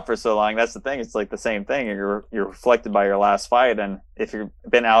been out for so long. That's the thing. It's like the same thing. You're reflected by your last fight. And if you've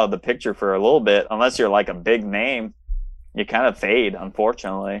been out of the picture for a little bit, unless you're like a big name, you kind of fade,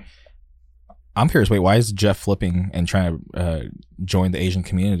 unfortunately. I'm curious. Wait, why is Jeff flipping and trying to join the Asian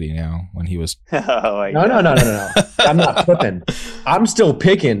community now when he was? No. I'm not flipping. I'm still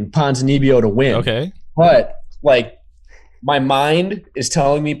picking Ponzinibbio to win. Okay. But like, my mind is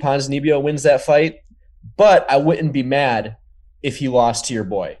telling me Ponzinibbio wins that fight, but I wouldn't be mad if he lost to your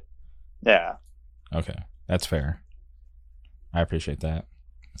boy. Yeah. Okay, that's fair. I appreciate that.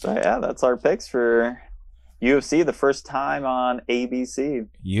 So yeah, that's our picks for UFC, the first time on ABC.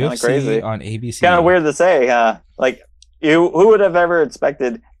 UFC crazy. On ABC. Kind of weird to say, huh? Like, who would have ever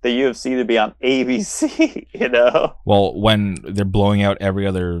expected the UFC to be on ABC, you know? Well, when they're blowing out every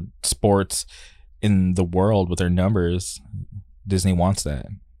other sports in the world with their numbers, Disney wants that.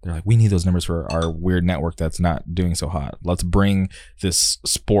 they're like, we need those numbers for our weird network that's not doing so hot. Let's bring this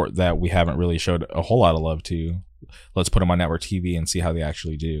sport that we haven't really showed a whole lot of love to. Let's put them on network TV and see how they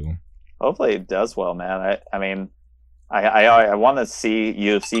actually do. Hopefully it does well, man. I mean, I want to see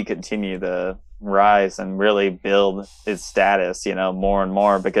UFC continue to rise and really build its status, more and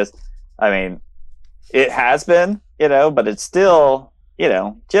more, because I mean, it has been, but it's still,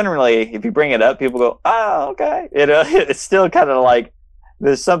 generally if you bring it up, people go, oh, okay. It's still kind of like,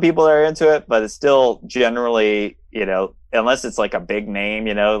 there's some people that are into it, but it's still generally, unless it's like a big name,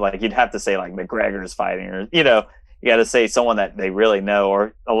 like you'd have to say like McGregor's fighting, or, you got to say someone that they really know.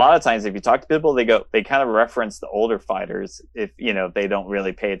 Or a lot of times if you talk to people, they kind of reference the older fighters. If they don't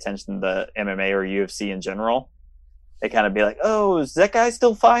really pay attention to MMA or UFC in general, they kind of be like, oh, is that guy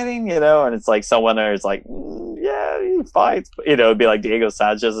still fighting? And it's like someone there's like, yeah, he fights. But, it'd be like Diego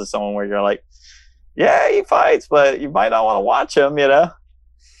Sanchez or someone where you're like, yeah, he fights, but you might not want to watch him,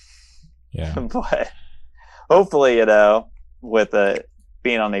 Yeah. But hopefully, with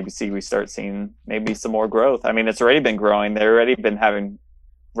being on ABC, we start seeing maybe some more growth. I mean, it's already been growing. They've already been having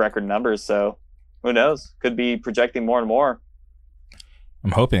record numbers. So who knows? Could be projecting more and more. I'm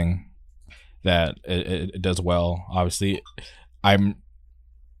hoping that it does well. Obviously, I'm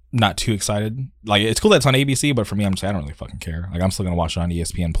not too excited. Like, it's cool that it's on ABC, but for me, I don't really fucking care. Like, I'm still gonna watch it on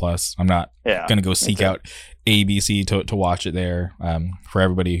ESPN Plus. I'm not gonna go seek out ABC to watch it there. For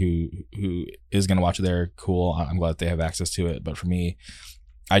everybody who is gonna watch it there, cool. I'm glad they have access to it. But for me,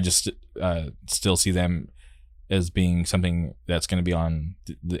 I just still see them as being something that's going to be on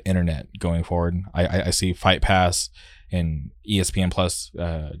the internet going forward. I see Fight Pass and ESPN Plus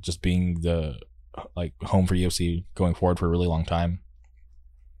just being the home for UFC going forward for a really long time.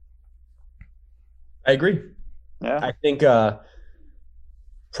 I agree. Yeah, I think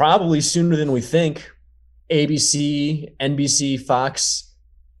probably sooner than we think, ABC, NBC, Fox,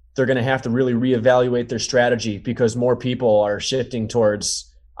 they're going to have to really reevaluate their strategy, because more people are shifting towards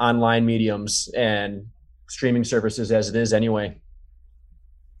online mediums and streaming services as it is anyway.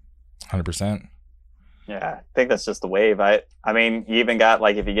 100%. Yeah, I think that's just the wave. I mean, you even got,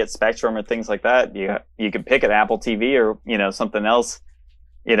 like, if you get Spectrum or things like that, you could pick an Apple TV or, something else,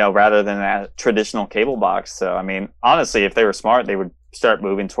 rather than a traditional cable box. So, I mean, honestly, if they were smart, they would start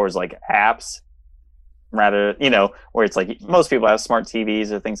moving towards like apps rather, where it's like most people have smart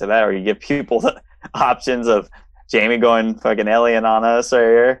TVs or things like that, or you give people the options of Jamie going fucking alien on us right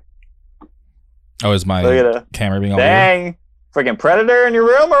here. Oh, is my camera being all dang weird? Freaking predator in your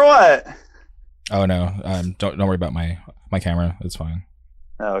room or what? Oh no, don't worry about my camera. It's fine.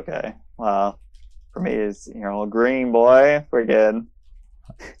 Okay, well, for me it's all green, boy. We're good.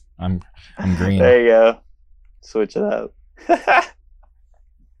 I'm green. There you go. Switch it up.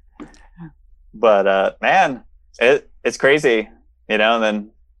 But man, it's crazy, and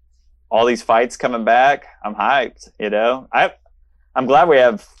then all these fights coming back. I'm hyped. I'm glad we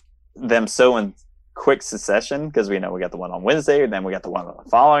have them so in quick succession, because we know we got the one on Wednesday, and then we got the one on the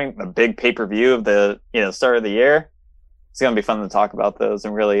following, the big pay-per-view of the start of the year. It's gonna be fun to talk about those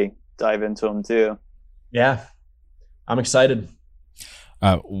and really dive into them too. Yeah, I'm excited.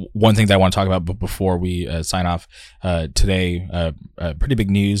 One thing that I want to talk about before we sign off today, pretty big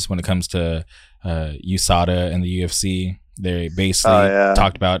news when it comes to USADA and the UFC. They basically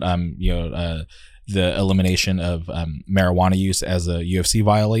talked about the elimination of marijuana use as a UFC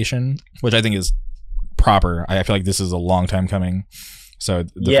violation, which I think is proper. I feel like this is a long time coming. So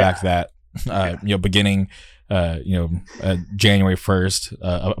the fact that beginning January 1st,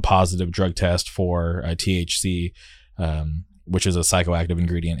 a positive drug test for THC, which is a psychoactive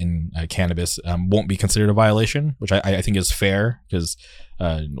ingredient in cannabis, won't be considered a violation, which I think is fair, because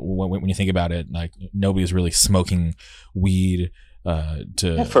when you think about it, like, nobody's really smoking weed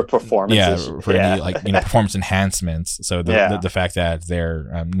for performance, any performance enhancements. So the fact that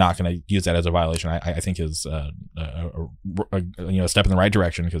they're not going to use that as a violation, I think is a step in the right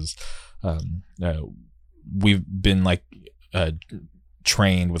direction, because we've been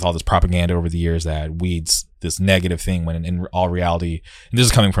trained with all this propaganda over the years that weed's this negative thing, when in all reality, and this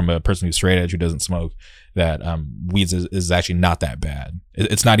is coming from a person who's straight edge, who doesn't smoke, that weeds is actually not that bad.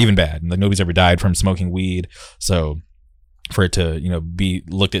 It's not even bad. Like, nobody's ever died from smoking weed. So for it to be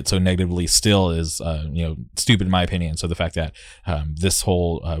looked at so negatively still is stupid, in my opinion. So the fact that this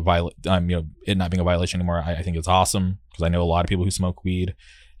whole it not being a violation anymore, I think it's awesome, because I know a lot of people who smoke weed,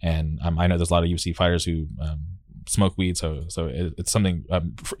 and I know there's a lot of UFC fighters who smoke weed, so it's something,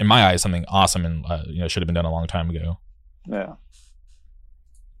 in my eyes, something awesome, and should have been done a long time ago.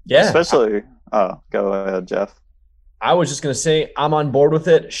 Yeah, especially go ahead, Jeff. I was just gonna say, I'm on board with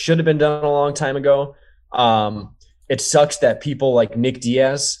it. Should have been done a long time ago. it sucks that people like Nick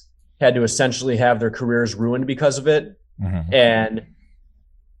Diaz had to essentially have their careers ruined because of it. Mm-hmm. And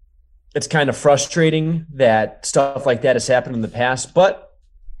it's kind of frustrating that stuff like that has happened in the past, but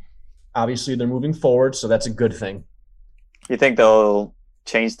obviously they're moving forward, so that's a good thing. You think they'll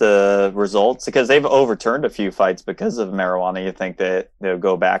change the results? Because they've overturned a few fights because of marijuana. You think that they'll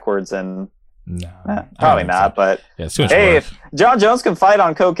go backwards? And No, probably not. So. But yeah, it's too much hey, work. if John Jones can fight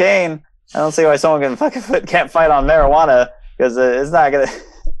on cocaine, I don't see why someone can't fight on marijuana, because it's not gonna.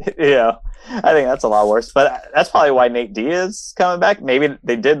 I think that's a lot worse. But that's probably why Nate Diaz is coming back. Maybe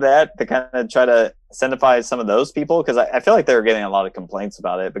they did that to kind of try to incentivize some of those people, because I feel like they were getting a lot of complaints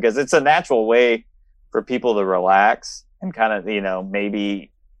about it, because it's a natural way for people to relax and kind of,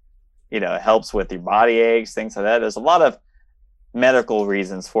 maybe, it helps with your body aches, things like that. There's a lot of medical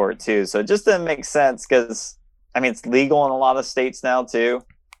reasons for it too. So it just didn't make sense, because, it's legal in a lot of states now too.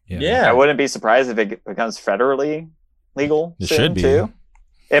 Yeah. I wouldn't be surprised if it becomes federally legal. It should be. Too.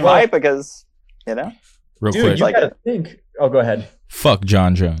 It might, because, Real dude, quick. you gotta think. Oh, go ahead. Fuck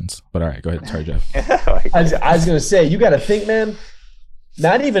John Jones. But all right, go ahead. Sorry, Jeff. I was going to say, you got to think, man,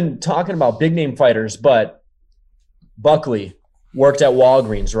 not even talking about big name fighters, but Buckley worked at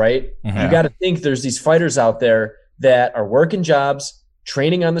Walgreens, right? Mm-hmm. You got to think there's these fighters out there that are working jobs,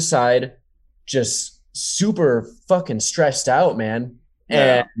 training on the side, just super fucking stressed out, man.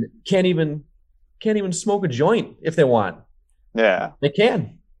 Yeah. And can't even smoke a joint if they want. Yeah. They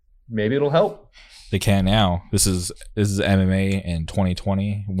can. Maybe it'll help. They can now. This is MMA in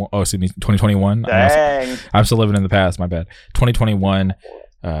 2020. Oh, excuse me, 2021. Dang. I'm still living in the past. My bad. 2021.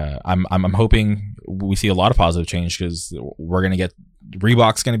 I'm hoping we see a lot of positive change, because we're gonna get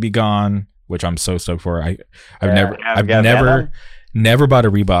Reebok's gonna be gone, which I'm so stoked for. I've never bought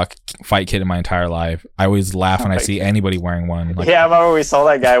a Reebok fight kit in my entire life. I always laugh when I see anybody wearing one. Like, I remember we saw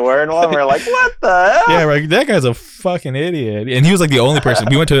that guy wearing one. We were like, what the hell? yeah, like, that guy's a fucking idiot. And he was like the only person.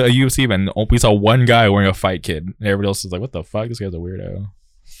 We went to a UFC event and we saw one guy wearing a fight kit. And everybody else was like, what the fuck? This guy's a weirdo.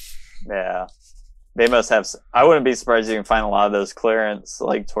 Yeah. They must have. I wouldn't be surprised you can find a lot of those clearance,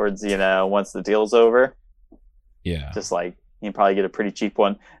 like towards, once the deal's over. Yeah. Just like, you can probably get a pretty cheap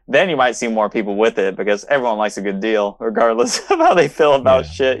one. Then you might see more people with it, because everyone likes a good deal, regardless of how they feel about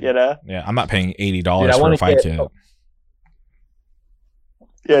shit, Yeah, I'm not paying $80 for a fight kit.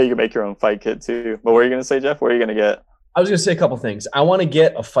 Yeah, you can make your own fight kit too. But what are you going to say, Jeff? What are you going to get? I was going to say a couple things. I want to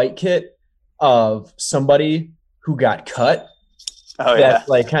get a fight kit of somebody who got cut. Oh, that's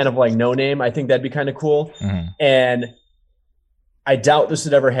like kind of like no name. I think that'd be kind of cool. Mm-hmm. And I doubt this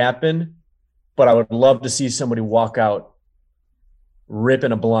would ever happen, but I would love to see somebody walk out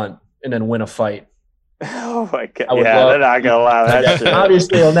ripping a blunt and then win a fight. Oh my god! Yeah, they're not gonna allow that shit.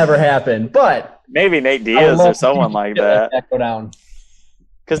 Obviously, it'll never happen, but maybe Nate Diaz or someone like that. Go down.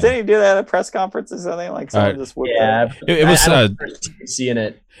 Because didn't he do that at a press conference or something? Like someone just whipped it was seeing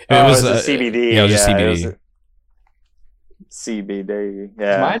it. It was a CBD. Yeah, it was a CBD. CBD.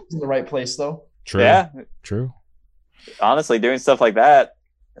 Yeah, mine's in the right place though. True. Yeah, true. Honestly, doing stuff like that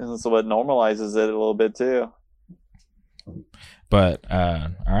is what normalizes it a little bit too. But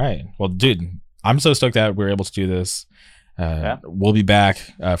all right, well, dude, I'm so stoked that we're able to do this. We'll be back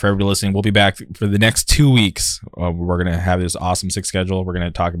for everybody listening. We'll be back for the next 2 weeks. We're gonna have this awesome 6 schedule. We're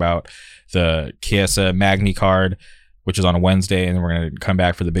gonna talk about the Chiesa Magny card, which is on a Wednesday, and then we're gonna come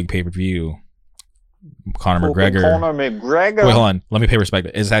back for the big pay-per-view. Conor McGregor. Wait, hold on. Let me pay respect.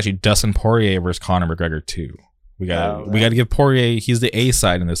 It's actually Dustin Poirier versus Conor McGregor 2. We gotta give Poirier. He's the A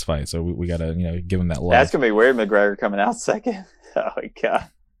side in this fight, so we gotta give him that love. That's gonna be weird. McGregor coming out second. Oh my god.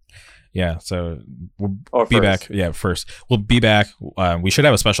 Yeah, so we'll be back. Yeah, first we'll be back. We should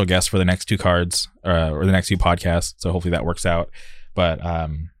have a special guest for the next 2 cards or the next 2 podcasts. So hopefully that works out. But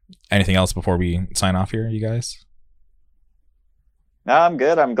anything else before we sign off here, you guys? No, I'm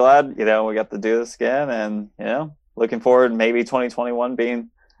good. I'm glad we got to do this again, and looking forward maybe 2021 being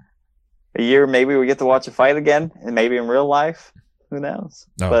a year. Maybe we get to watch a fight again, and maybe in real life. Who knows?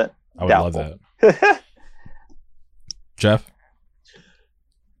 Oh, but I would doubtful. love that. Jeff.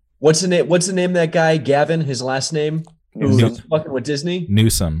 What's the name of that guy? Gavin, his last name? Who's fucking with Disney?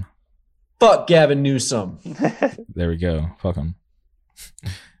 Newsom. Fuck Gavin Newsom. There we go. Fuck him.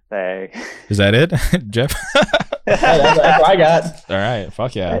 Hey. Is that it, Jeff? That's what I got. All right.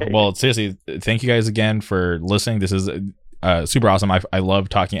 Fuck yeah. Hey. Well, seriously, thank you guys again for listening. This is super awesome. I love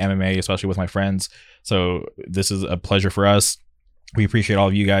talking MMA, especially with my friends. So this is a pleasure for us. We appreciate all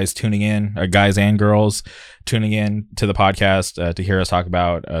of you guys tuning in, guys and girls, tuning in to the podcast to hear us talk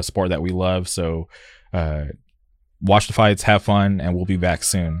about a sport that we love. So watch the fights, have fun, and we'll be back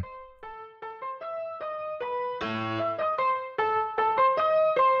soon.